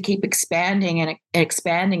freedom to keep expanding and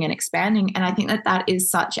expanding and expanding. And I think that that is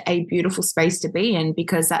such a beautiful space to be in,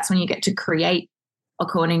 because that's when you get to create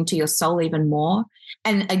according to your soul even more.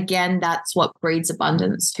 And again, that's what breeds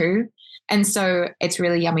abundance too. And so it's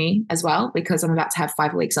really yummy as well, because I'm about to have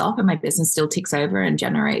 5 weeks off and my business still ticks over and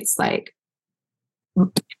generates like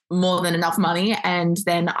more than enough money. And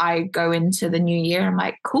then I go into the new year and I'm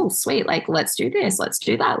like, cool, sweet. Like, let's do this. Let's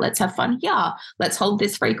do that. Let's have fun here. Let's hold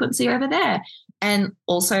this frequency over there. And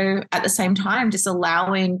also at the same time, just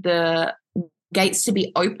allowing the gates to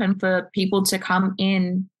be open for people to come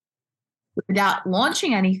in without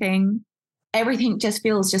launching anything. Everything just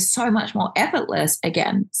feels just so much more effortless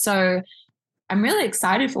again. So I'm really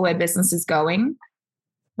excited for where business is going,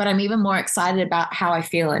 but I'm even more excited about how I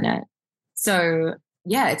feel in it. So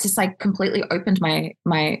yeah, it's just like completely opened my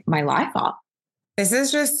life up. This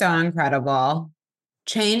is just so incredible.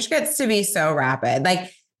 Change gets to be so rapid.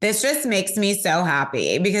 Like, this just makes me so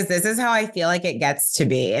happy, because this is how I feel like it gets to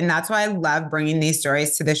be. And that's why I love bringing these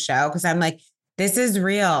stories to the show, because I'm like, this is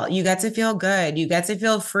real. You get to feel good. You get to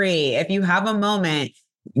feel free. If you have a moment,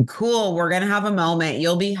 cool, we're going to have a moment.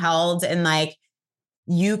 You'll be held, and like,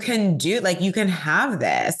 you can have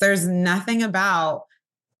this. There's nothing about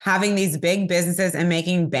having these big businesses and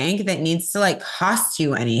making bank that needs to like cost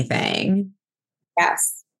you anything.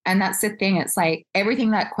 Yes. And that's the thing. It's like everything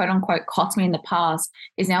that quote unquote cost me in the past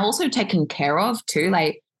is now also taken care of too.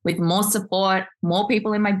 Like, with more support, more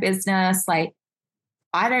people in my business, like,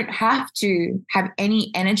 I don't have to have any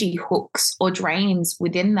energy hooks or drains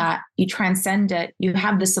within that. You transcend it. You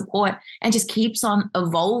have the support, and just keeps on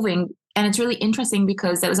evolving. And it's really interesting,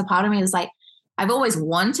 because there was a part of me that's like, I've always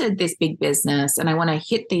wanted this big business and I want to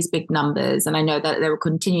hit these big numbers. And I know that they will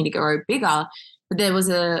continue to grow bigger. But there was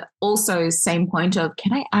also same point of,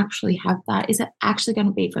 can I actually have that? Is it actually going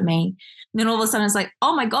to be for me? And then all of a sudden it's like,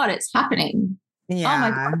 oh my God, it's happening. Yeah. Oh my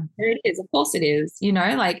God, there it is. Of course it is.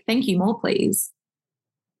 Like, thank you, more please.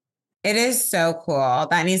 It is so cool.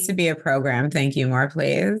 That needs to be a program. Thank you, more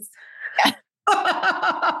please.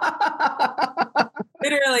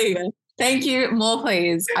 Literally. Thank you, more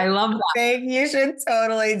please. I love that. You should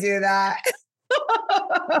totally do that.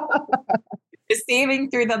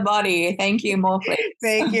 Receiving through the body. Thank you, more please.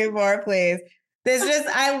 Thank you, more please.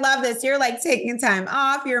 I love this. You're like taking time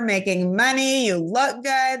off. You're making money. You look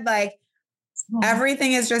good. Like,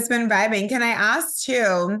 everything has just been vibing. Can I ask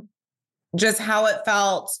too, just how it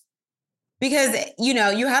felt? Because, you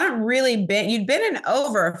hadn't really you'd been in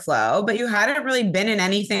overflow, but you hadn't really been in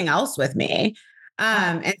anything else with me.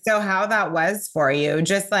 And so how that was for you,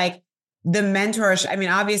 just like the mentorship. I mean,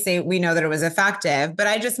 obviously we know that it was effective, but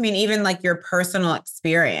I just mean, even like your personal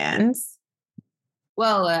experience.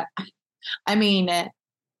 Well,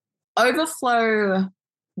 overflow,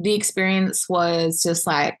 the experience was just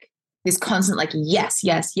like this constant, like, yes,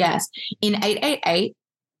 yes, yes. In 888,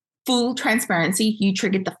 full transparency, you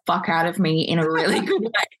triggered the fuck out of me in a really good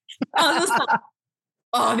way. I was just like,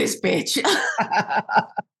 oh, this bitch.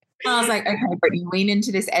 I was like, okay, but you lean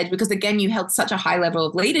into this edge, because again, you held such a high level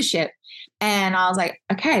of leadership. And I was like,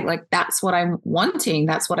 okay, like, that's what I'm wanting.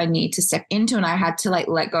 That's what I need to step into. And I had to like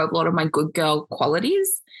let go of a lot of my good girl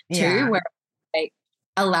qualities too, where like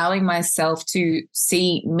allowing myself to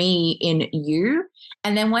see me in you.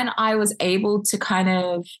 And then when I was able to kind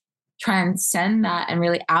of transcend that and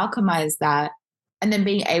really alchemize that, and then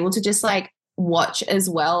being able to just like watch as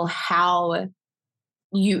well how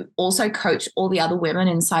you also coach all the other women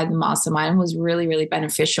inside the mastermind was really, really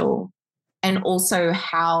beneficial. And also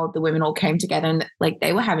how the women all came together and like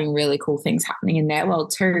they were having really cool things happening in their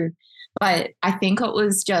world too. But I think it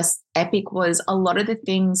was just epic, was a lot of the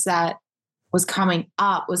things that was coming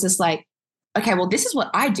up was just like, okay, well, this is what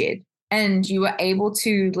I did. And you were able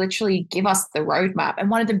to literally give us the roadmap. And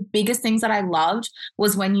one of the biggest things that I loved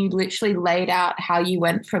was when you literally laid out how you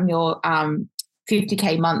went from your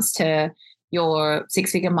 50K months to your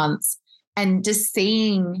 6-figure months, and just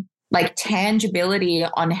seeing like tangibility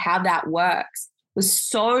on how that works was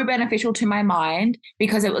so beneficial to my mind,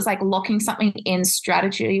 because it was like locking something in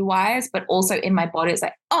strategy wise, but also in my body. It's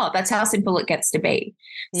like, oh, that's how simple it gets to be.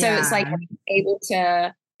 So it's like able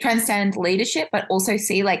to transcend leadership, but also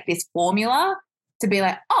see like this formula to be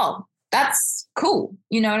like, oh, that's cool.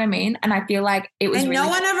 You know what I mean? And I feel like it was And really no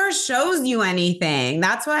one ever shows you anything.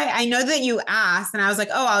 That's why I know that you asked, and I was like,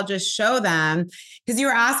 oh, I'll just show them. Because you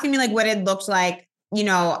were asking me like what it looked like,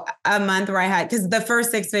 a month where I had, because the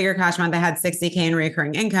first 6-figure cash month, I had 60K in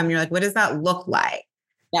recurring income. You're like, what does that look like?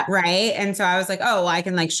 yeah. Right. And so I was like, oh, well, I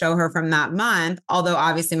can like show her from that month. Although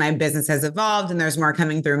obviously my business has evolved and there's more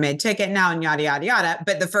coming through mid-ticket now and yada, yada, yada.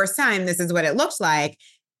 But the first time, this is what it looks like.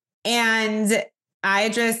 And I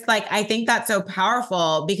just like, I think that's so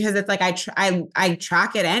powerful because it's like, I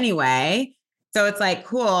track it anyway. So it's like,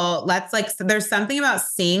 cool. Let's like, so there's something about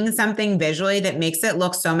seeing something visually that makes it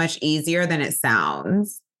look so much easier than it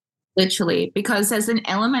sounds. Literally, because there's an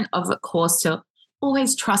element of, course, to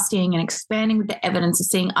always trusting and expanding with the evidence of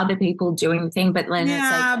seeing other people doing the thing. But then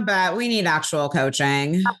it's like, but we need actual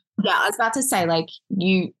coaching. Yeah, I was about to say, like,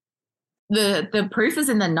 the proof is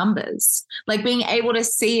in the numbers. Like being able to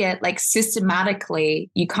see it like systematically,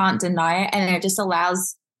 you can't deny it. And it just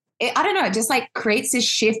allows it, I don't know, it just like creates this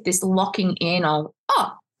shift, this locking in of,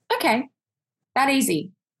 oh, okay, that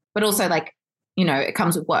easy. But also like, it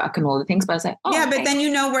comes with work and all the things. But I was like, oh, yeah, okay. but then you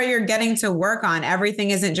know where you're getting to work on. Everything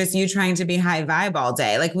isn't just you trying to be high vibe all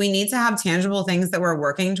day. Like we need to have tangible things that we're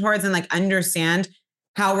working towards and like understand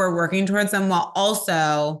how we're working towards them while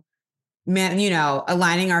also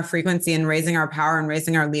aligning our frequency and raising our power and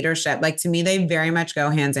raising our leadership. Like to me, they very much go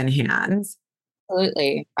hand in hand.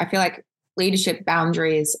 Absolutely. I feel like leadership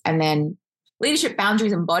boundaries and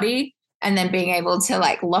body, and then being able to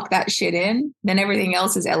like lock that shit in, then everything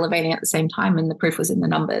else is elevating at the same time. And the proof was in the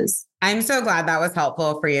numbers. I'm so glad that was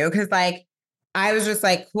helpful for you. Cause like, I was just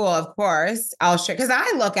like, cool, of course I'll share. Cause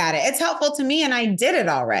I look at it, it's helpful to me and I did it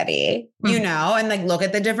already, and like look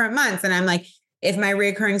at the different months. And I'm like, if my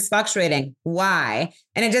recurring is fluctuating, why?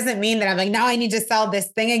 And it doesn't mean that I'm like, now I need to sell this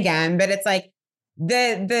thing again. But it's like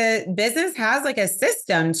the business has like a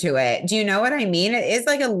system to it. Do you know what I mean? It is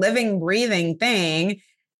like a living, breathing thing.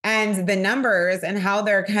 And the numbers and how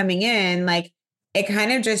they're coming in, like it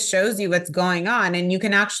kind of just shows you what's going on. And you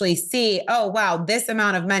can actually see, oh, wow, this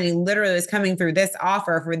amount of money literally is coming through this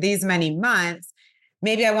offer for these many months.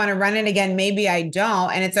 Maybe I want to run it again. Maybe I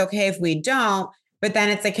don't. And it's okay if we don't. But then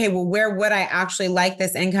it's like, okay, well, where would I actually like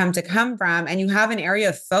this income to come from? And you have an area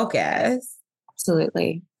of focus.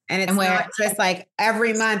 Absolutely. And it's not just like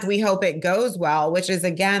every month we hope it goes well, which is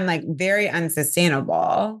again, like very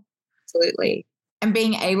unsustainable. Absolutely. And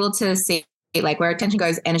being able to see like where attention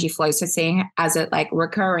goes, energy flows. So seeing as it like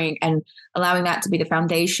recurring and allowing that to be the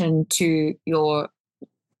foundation to your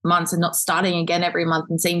months and not starting again every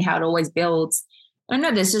month and seeing how it always builds. I don't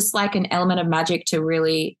know, there's just like an element of magic to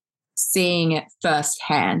really seeing it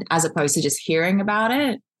firsthand as opposed to just hearing about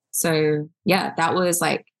it. So yeah, that was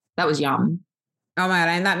yum. Oh my God.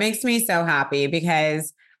 And that makes me so happy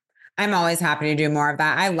because I'm always happy to do more of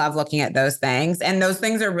that. I love looking at those things and those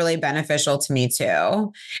things are really beneficial to me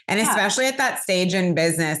too. And especially at that stage in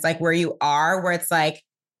business, like where you are, where it's like,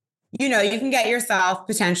 you can get yourself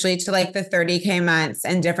potentially to like the 30K months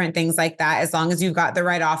and different things like that, as long as you've got the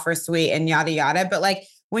right offer suite and yada, yada. But like,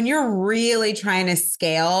 when you're really trying to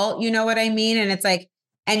scale, you know what I mean? And it's like,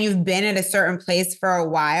 and you've been at a certain place for a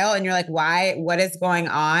while and you're like, why, what is going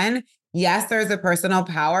on? Yes, there's a personal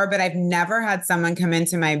power, but I've never had someone come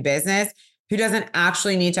into my business who doesn't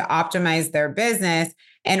actually need to optimize their business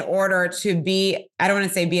in order to be, I don't want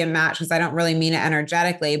to say be a match because I don't really mean it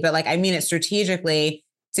energetically, but like, I mean it strategically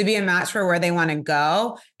to be a match for where they want to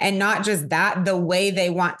go. And not just that, the way they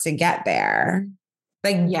want to get there.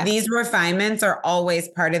 Like these refinements are always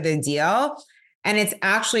part of the deal. And it's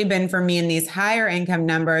actually been for me in these higher income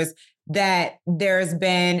numbers that there's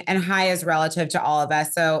been, and high is relative to all of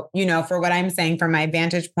us. So, for what I'm saying from my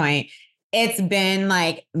vantage point, it's been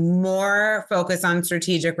like more focus on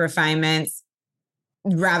strategic refinements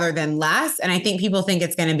rather than less. And I think people think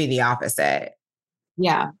it's going to be the opposite.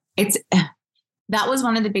 Yeah. That was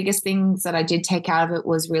one of the biggest things that I did take out of it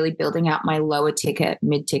was really building out my lower ticket,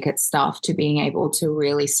 mid-ticket stuff to being able to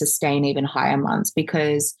really sustain even higher months,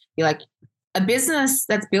 because you're like, a business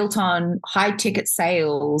that's built on high ticket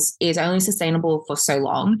sales is only sustainable for so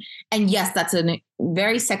long. And yes, that's a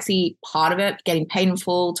very sexy part of it, getting paid in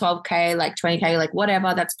full, 12K, like 20K, like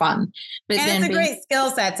whatever, that's fun. But and then it's a great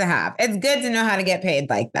skill set to have. It's good to know how to get paid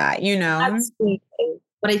like that, Absolutely.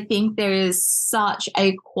 But I think there is such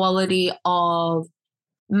a quality of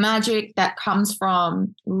magic that comes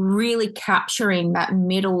from really capturing that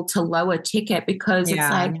middle to lower ticket, because it's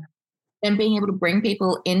like, and being able to bring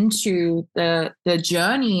people into the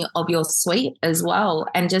journey of your suite as well.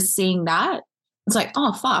 And just seeing that It's like,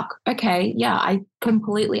 oh, fuck. Okay. Yeah. I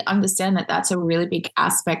completely understand that that's a really big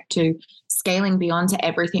aspect to scaling beyond to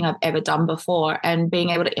everything I've ever done before and being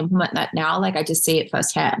able to implement that now. Like I just see it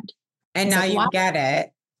firsthand. And It's now like, you wow. get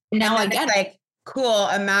it. And Now I then it's get it. like, cool.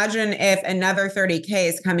 Imagine if another 30K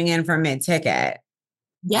is coming in from mid-ticket.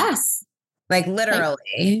 Yes. Like Thank,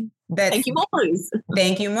 literally. That's thank you, Molly's.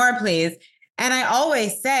 thank you more, please. And I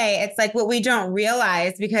always say it's like what we don't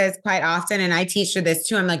realize because quite often, and I teach you this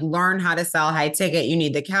too, I'm like, learn how to sell high ticket. You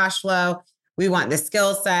need the cash flow. We want the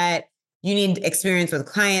skill set. You need experience with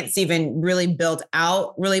clients to even really build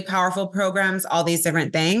out really powerful programs, all these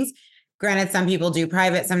different things. Granted, some people do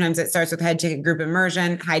private. Sometimes it starts with high ticket group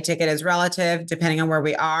immersion. High ticket is relative depending on where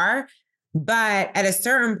we are. But at a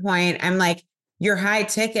certain point, I'm like, your high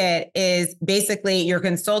ticket is basically your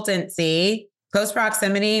consultancy, close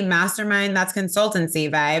proximity, mastermind, that's consultancy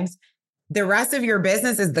vibes. The rest of your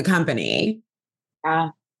business is the company,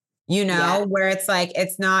 Yeah. where it's like,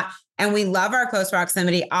 it's not, and we love our close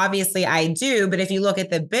proximity. Obviously, I do. But if you look at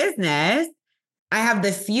the business, I have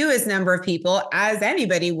the fewest number of people, as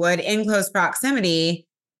anybody would, in close proximity.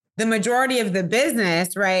 The majority of the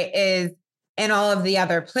business, right, is in all of the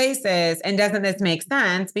other places. And doesn't this make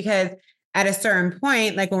sense? Because at a certain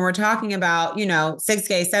point, like when we're talking about,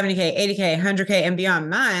 6K, 70K, 80K, 100K and beyond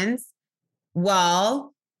months,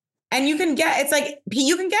 well, and it's like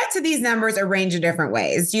you can get to these numbers a range of different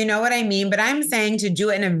ways. Do you know what I mean? But I'm saying to do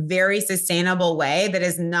it in a very sustainable way that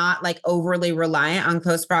is not like overly reliant on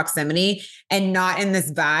close proximity and not in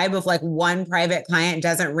this vibe of like one private client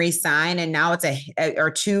doesn't re-sign and now it's or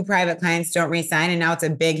two private clients don't re-sign and now it's a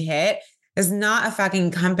big hit. It's not a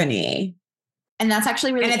fucking company. And that's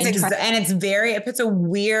actually really interesting. It puts a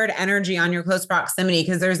weird energy on your close proximity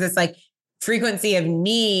because there's this like frequency of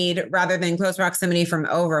need rather than close proximity from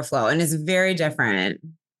overflow. And it's very different.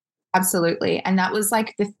 Absolutely. And that was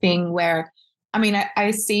like the thing where, I mean, I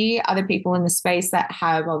see other people in the space that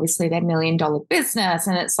have obviously their $1 million business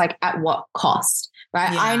and it's like, at what cost,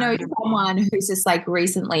 right? Yeah. I know someone who's just like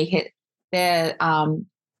recently hit their $1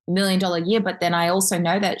 million year, but then I also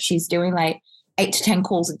know that she's doing like 8 to 10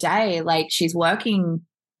 calls a day. Like she's working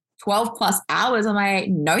 12 plus hours. I'm like,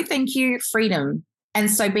 no, thank you, freedom. And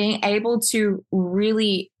so being able to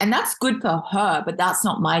really, and that's good for her, but that's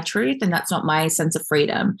not my truth and that's not my sense of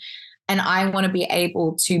freedom. And I want to be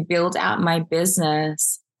able to build out my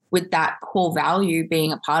business with that core value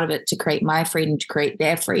being a part of it to create my freedom, to create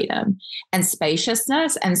their freedom and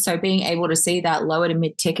spaciousness. And so being able to see that lower to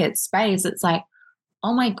mid ticket space, it's like,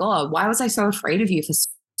 oh my God, why was I so afraid of you for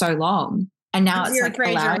so long? And now it's you're like,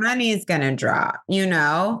 afraid your money is going to drop,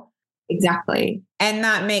 Exactly. And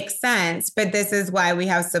that makes sense. But this is why we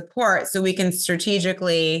have support so we can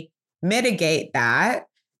strategically mitigate that,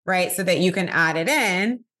 right? So that you can add it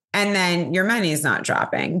in and then your money is not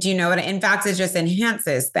dropping. Do you know what? In fact, it just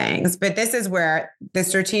enhances things. But this is where the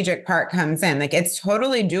strategic part comes in. Like it's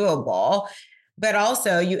totally doable, but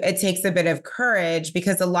also it takes a bit of courage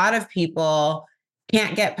because a lot of people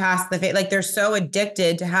can't get past like they're so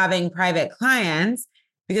addicted to having private clients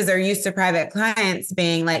because they're used to private clients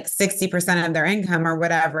being like 60% of their income or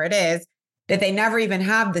whatever it is, that they never even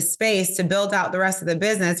have the space to build out the rest of the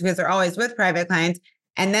business because they're always with private clients.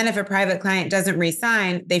 And then if a private client doesn't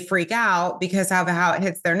re-sign, they freak out because of how it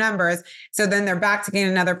hits their numbers. So then they're back to getting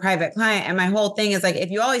another private client. And my whole thing is like, if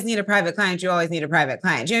you always need a private client, you always need a private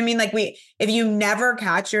client. Do you know what I mean? Like if you never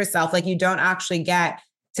catch yourself, like you don't actually get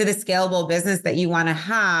to the scalable business that you want to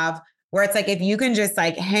have, where it's like, if you can just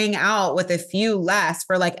like hang out with a few less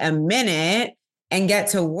for like a minute and get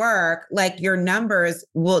to work, like your numbers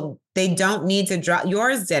they don't need to drop.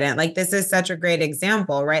 Yours didn't. Like, this is such a great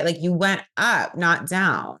example, right? Like you went up, not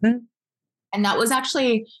down. And that was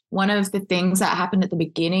actually one of the things that happened at the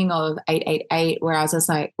beginning of 888, where I was just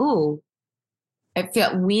like, ooh, it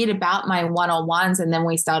felt weird about my one-on-ones. And then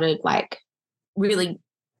we started like really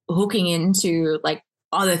hooking into like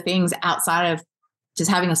other things outside of just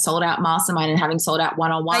having a sold out mastermind and having sold out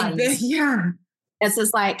one-on-ones. Like yeah. It's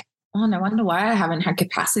just like, oh, no wonder why I haven't had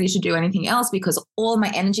capacity to do anything else because all my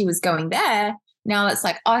energy was going there. Now it's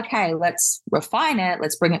like, okay, let's refine it.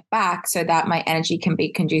 Let's bring it back so that my energy can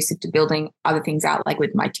be conducive to building other things out, like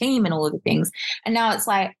with my team and all of the things. And now it's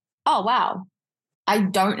like, oh, wow, I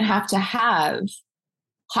don't have to have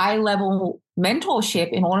high level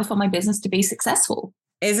mentorship in order for my business to be successful.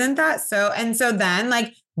 Isn't that so? And so then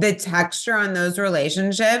like the texture on those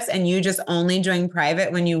relationships and you just only doing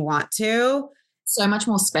private when you want to. So much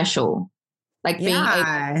more special, like being able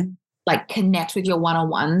to like connect with your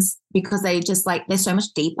one-on-ones because they just like, they're so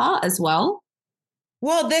much deeper as well.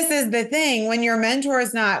 Well, this is the thing. When your mentor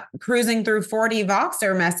is not cruising through 40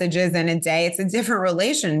 Voxer messages in a day, it's a different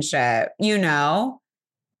relationship, you know?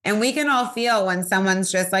 And we can all feel when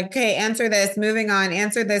someone's just like, okay, answer this, moving on,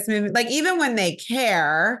 answer this, moving. Like, even when they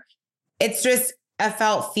care, it's just a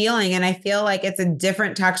felt feeling. And I feel like it's a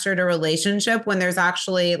different texture to relationship when there's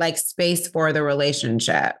actually like space for the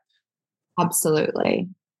relationship. Absolutely.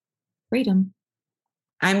 Freedom.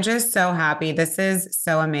 I'm just so happy. This is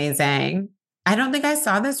so amazing. I don't think I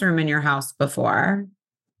saw this room in your house before.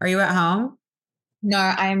 Are you at home? No,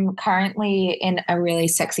 I'm currently in a really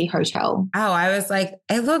sexy hotel. Oh, I was like,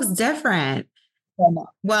 it looks different.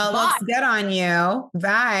 Well, it looks But good on you.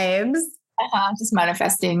 Vibes. just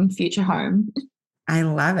manifesting future home. I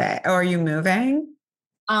love it. Oh, are you moving?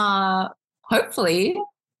 Uh, Hopefully,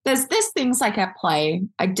 there's things like at play.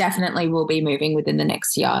 I definitely will be moving within the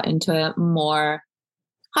next year into a more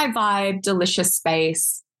high vibe, delicious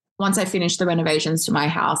space once I finish the renovations to my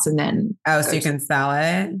house and then Oh, so you can sell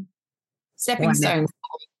it? stepping stones.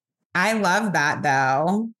 I love that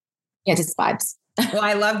though. Yeah, just vibes. Well,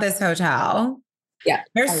 I love this hotel. Yeah.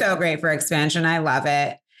 They're so great for expansion. I love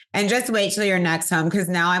it. And just wait till your next home because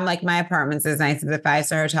now I'm like, my apartment's as nice as a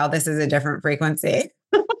 5-star hotel. This is a different frequency.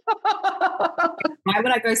 Why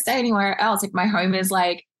would I go stay anywhere else if my home is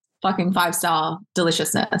like fucking 5-star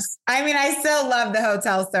deliciousness? I mean, I still love the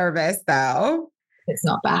hotel service though. It's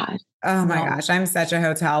not bad. Oh my gosh, I'm such a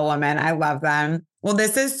hotel woman. I love them. Well,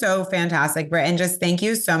 this is so fantastic, Britt. And just thank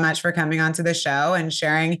you so much for coming onto the show and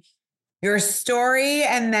sharing your story.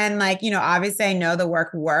 And then, like, you know, obviously I know the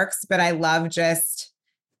work works, but I love just,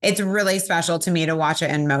 it's really special to me to watch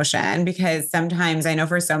it in motion because sometimes I know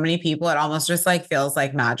for so many people, it almost just like feels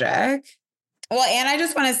like magic. Well, and I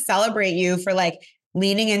just want to celebrate you for like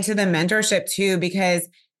leaning into the mentorship too, because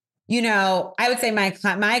you know, I would say my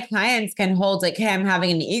clients can hold like, hey, I'm having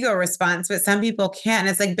an ego response, but some people can't. And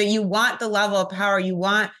it's like, but you want the level of power, you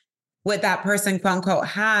want what that person, quote unquote,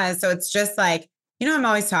 has. So it's just like, you know, I'm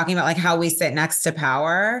always talking about like how we sit next to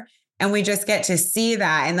power and we just get to see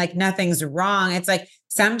that and like nothing's wrong. It's like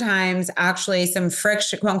sometimes actually some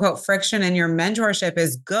friction, quote unquote, friction in your mentorship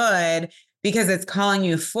is good because it's calling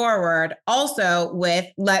you forward. Also, with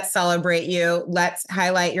let's celebrate you, let's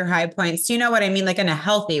highlight your high points. You know what I mean? Like in a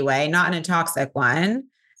healthy way, not in a toxic one.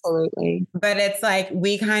 Absolutely. But it's like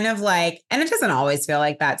we kind of like, and it doesn't always feel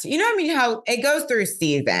like that. You know what I mean? How it goes through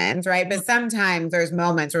seasons, right? But sometimes there's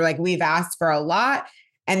moments where like we've asked for a lot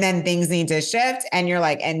and then things need to shift. And you're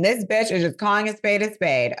like, and this bitch is just calling a spade a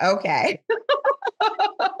spade. Okay.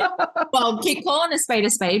 Well, keep calling a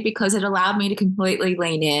spade because it allowed me to completely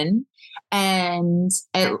lean in and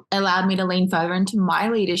it allowed me to lean further into my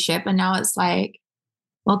leadership. And now it's like,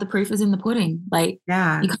 well, the proof is in the pudding. Like,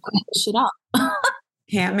 Yeah. you can't make this shit up.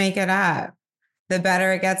 Can't make it up. The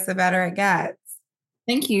better it gets, the better it gets.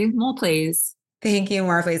 Thank you. More, please. Thank you,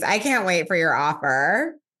 more, please. I can't wait for your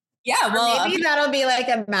offer. Yeah, well, maybe that'll be like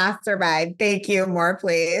a mastermind. Thank you, more,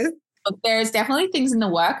 please. There's definitely things in the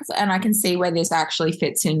works, and I can see where this actually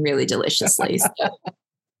fits in really deliciously. So,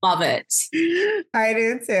 love it. I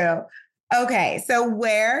do too. Okay, so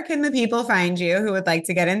where can the people find you who would like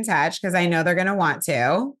to get in touch? Because I know they're going to want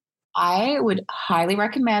to. I would highly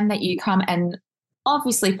recommend that you come and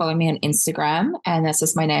obviously follow me on Instagram, and that's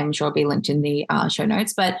just my name. I'm sure it'll be linked in the show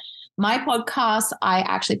notes. But my podcast, I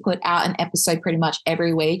actually put out an episode pretty much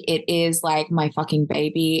every week. It is like my fucking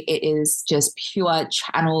baby. It is just pure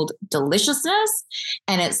channeled deliciousness.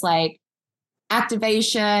 And it's like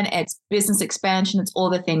activation, it's business expansion, it's all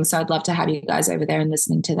the things. So I'd love to have you guys over there and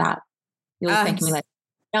listening to that. You'll thank me later.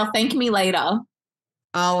 They'll thank me later.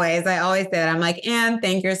 Always. I always say that. I'm like, and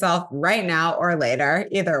thank yourself right now or later,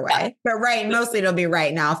 either way. But right, mostly it'll be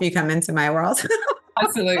right now if you come into my world.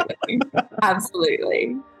 Absolutely.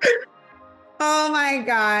 Absolutely. Oh my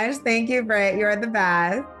gosh. Thank you, Britt. You're the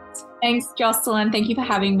best. Thanks, Jocelyn. Thank you for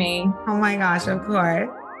having me. Oh my gosh, of course.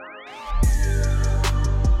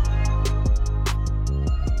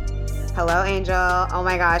 Hello, Angel. Oh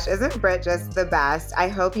my gosh, isn't Britt just the best? I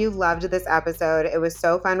hope you loved this episode. It was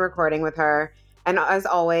so fun recording with her. And as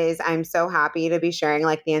always, I'm so happy to be sharing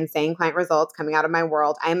like the insane client results coming out of my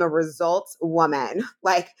world. I'm a results woman,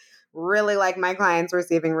 like really like my clients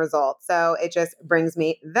receiving results. So it just brings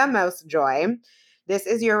me the most joy. This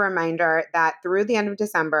is your reminder that through the end of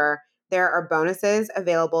December, there are bonuses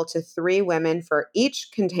available to 3 women for each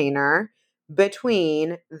container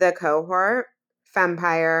between the cohort,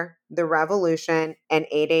 Fempire, the Revolution, and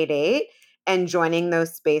 888, and joining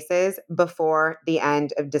those spaces before the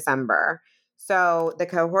end of December. So the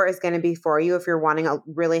cohort is going to be for you if you're wanting to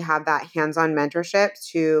really have that hands-on mentorship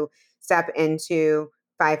to step into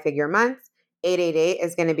 5-figure months. 888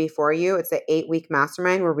 is going to be for you. It's an 8-week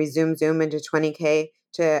mastermind where we zoom into 20K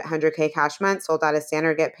to 100K cash months, sold out as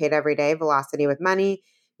standard, get paid every day, velocity with money.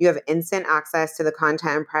 You have instant access to the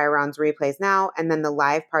content and prior rounds replays now. And then the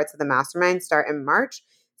live parts of the mastermind start in March.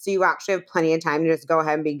 So you actually have plenty of time to just go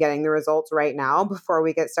ahead and be getting the results right now before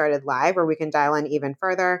we get started live, or we can dial in even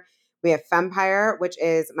further. We have Fempire, which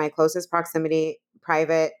is my closest proximity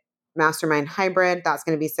private mastermind hybrid. That's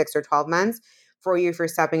going to be 6 or 12 months for you if you're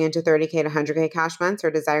stepping into 30K to 100K cash months or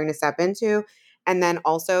desiring to step into. And then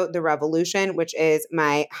also the Revolution, which is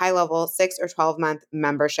my high level 6 or 12 month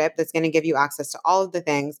membership that's going to give you access to all of the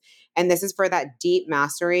things. And this is for that deep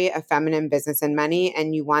mastery of feminine business and money.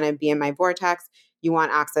 And you want to be in my vortex. You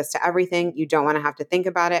want access to everything. You don't want to have to think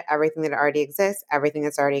about it. Everything that already exists, everything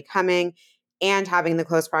that's already coming, and having the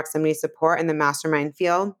close proximity support and the mastermind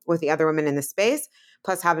feel with the other women in the space,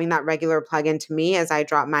 plus having that regular plug into me as I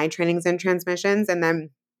drop my trainings and transmissions. And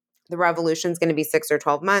then the Revolution is going to be 6 or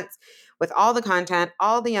 12 months with all the content,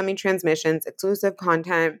 all the yummy transmissions, exclusive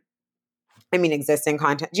content. I mean, existing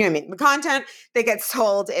content. Do you know what I mean? The content that gets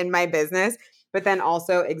sold in my business, but then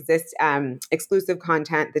also exists exclusive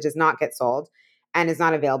content that does not get sold and is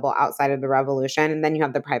not available outside of the Revolution. And then you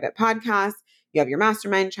have the private podcast, you have your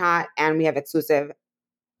mastermind chat, and we have exclusive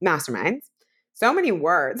masterminds. So many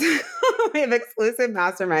words. We have exclusive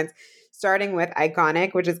masterminds, starting with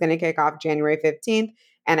Iconic, which is going to kick off January 15th.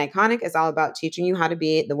 And Iconic is all about teaching you how to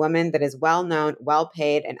be the woman that is well known, well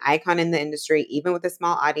paid, an icon in the industry, even with a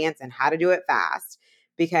small audience, and how to do it fast,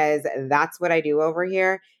 because that's what I do over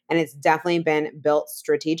here. And it's definitely been built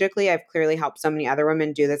strategically. I've clearly helped so many other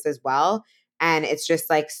women do this as well. And it's just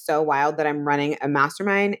like so wild that I'm running a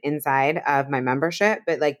mastermind inside of my membership,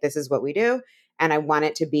 but like this is what we do. And I want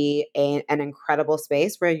it to be an incredible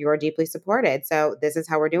space where you're deeply supported. So this is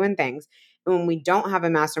how we're doing things. And when we don't have a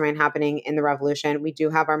mastermind happening in the Revolution, we do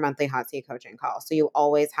have our monthly hot seat coaching call. So you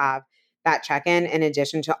always have that check-in in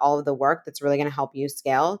addition to all of the work that's really going to help you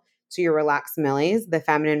scale to your relaxed millies, the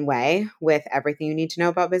feminine way, with everything you need to know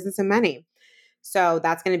about business and money. So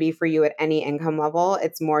that's going to be for you at any income level.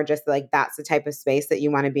 It's more just like that's the type of space that you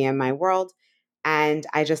want to be in my world. And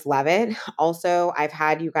I just love it. Also, I've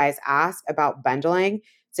had you guys ask about bundling.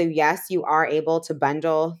 So yes, you are able to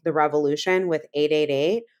bundle the Revolution with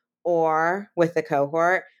 888 or with the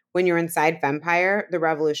cohort. When you're inside Fempire, the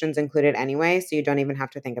Revolution's included anyway, so you don't even have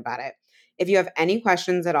to think about it. If you have any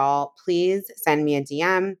questions at all, please send me a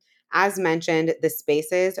DM. As mentioned, the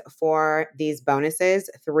spaces for these bonuses,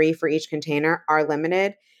 3 for each container, are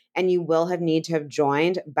limited, and you will need to have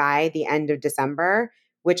joined by the end of December,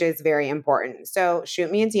 which is very important. So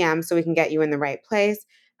shoot me a DM so we can get you in the right place.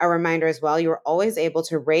 A reminder as well, you're always able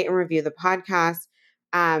to rate and review the podcast,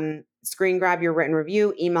 screen grab your written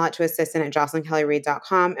review, email it to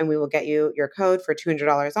assistant@jocelynkellyreid.com, and we will get you your code for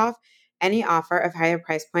 $200 off any offer of higher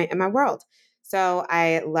price point in my world. So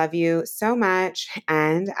I love you so much,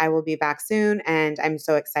 and I will be back soon. And I'm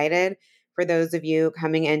so excited for those of you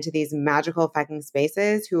coming into these magical fucking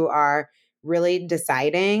spaces who are really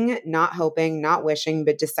deciding, not hoping, not wishing,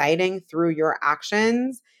 but deciding through your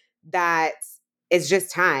actions that it's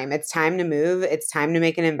just time. It's time to move. It's time to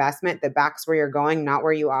make an investment that backs where you're going, not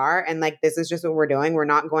where you are. And like, this is just what we're doing. We're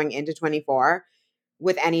not going into 24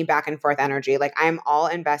 with any back and forth energy. Like, I'm all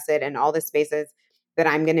invested in all the spaces that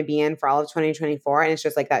I'm going to be in for all of 2024. And it's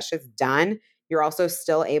just like, that shit's done. You're also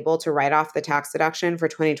still able to write off the tax deduction for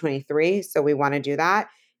 2023. So we want to do that.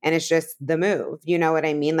 And it's just the move. You know what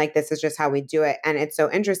I mean? Like, this is just how we do it. And it's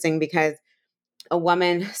so interesting because a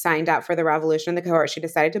woman signed up for the Revolution, the cohort. She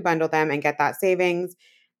decided to bundle them and get that savings.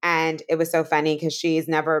 And it was so funny because she's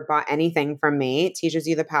never bought anything from me. It teaches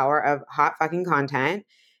you the power of hot fucking content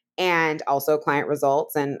and also client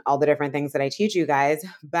results and all the different things that I teach you guys.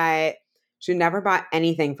 But she never bought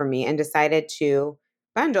anything from me and decided to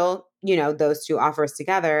bundle, those 2 offers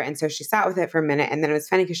together. And so she sat with it for a minute. And then it was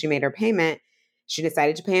funny because she made her payment. She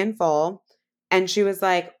decided to pay in full. And she was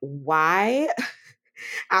like, why?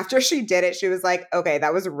 After she did it, she was like, okay,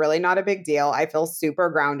 that was really not a big deal. I feel super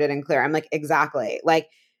grounded and clear. I'm like, exactly. Like,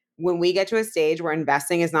 when we get to a stage where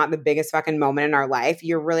investing is not the biggest fucking moment in our life,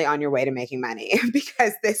 you're really on your way to making money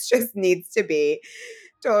because this just needs to be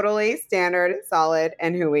totally standard, solid,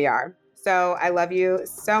 and who we are. So I love you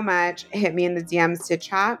so much. Hit me in the DMs to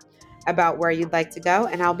chat about where you'd like to go,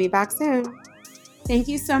 and I'll be back soon. Thank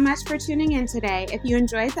you so much for tuning in today. If you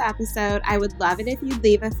enjoyed the episode, I would love it if you'd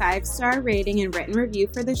leave a 5-star rating and written review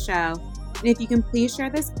for the show. And if you can please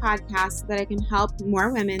share this podcast so that I can help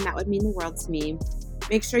more women, that would mean the world to me.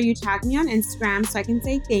 Make sure you tag me on Instagram so I can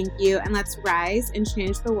say thank you, and let's rise and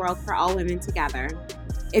change the world for all women together.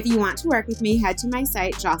 If you want to work with me, head to my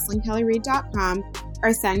site, jocelynkellyreid.com,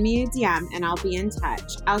 or send me a DM and I'll be in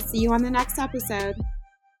touch. I'll see you on the next episode.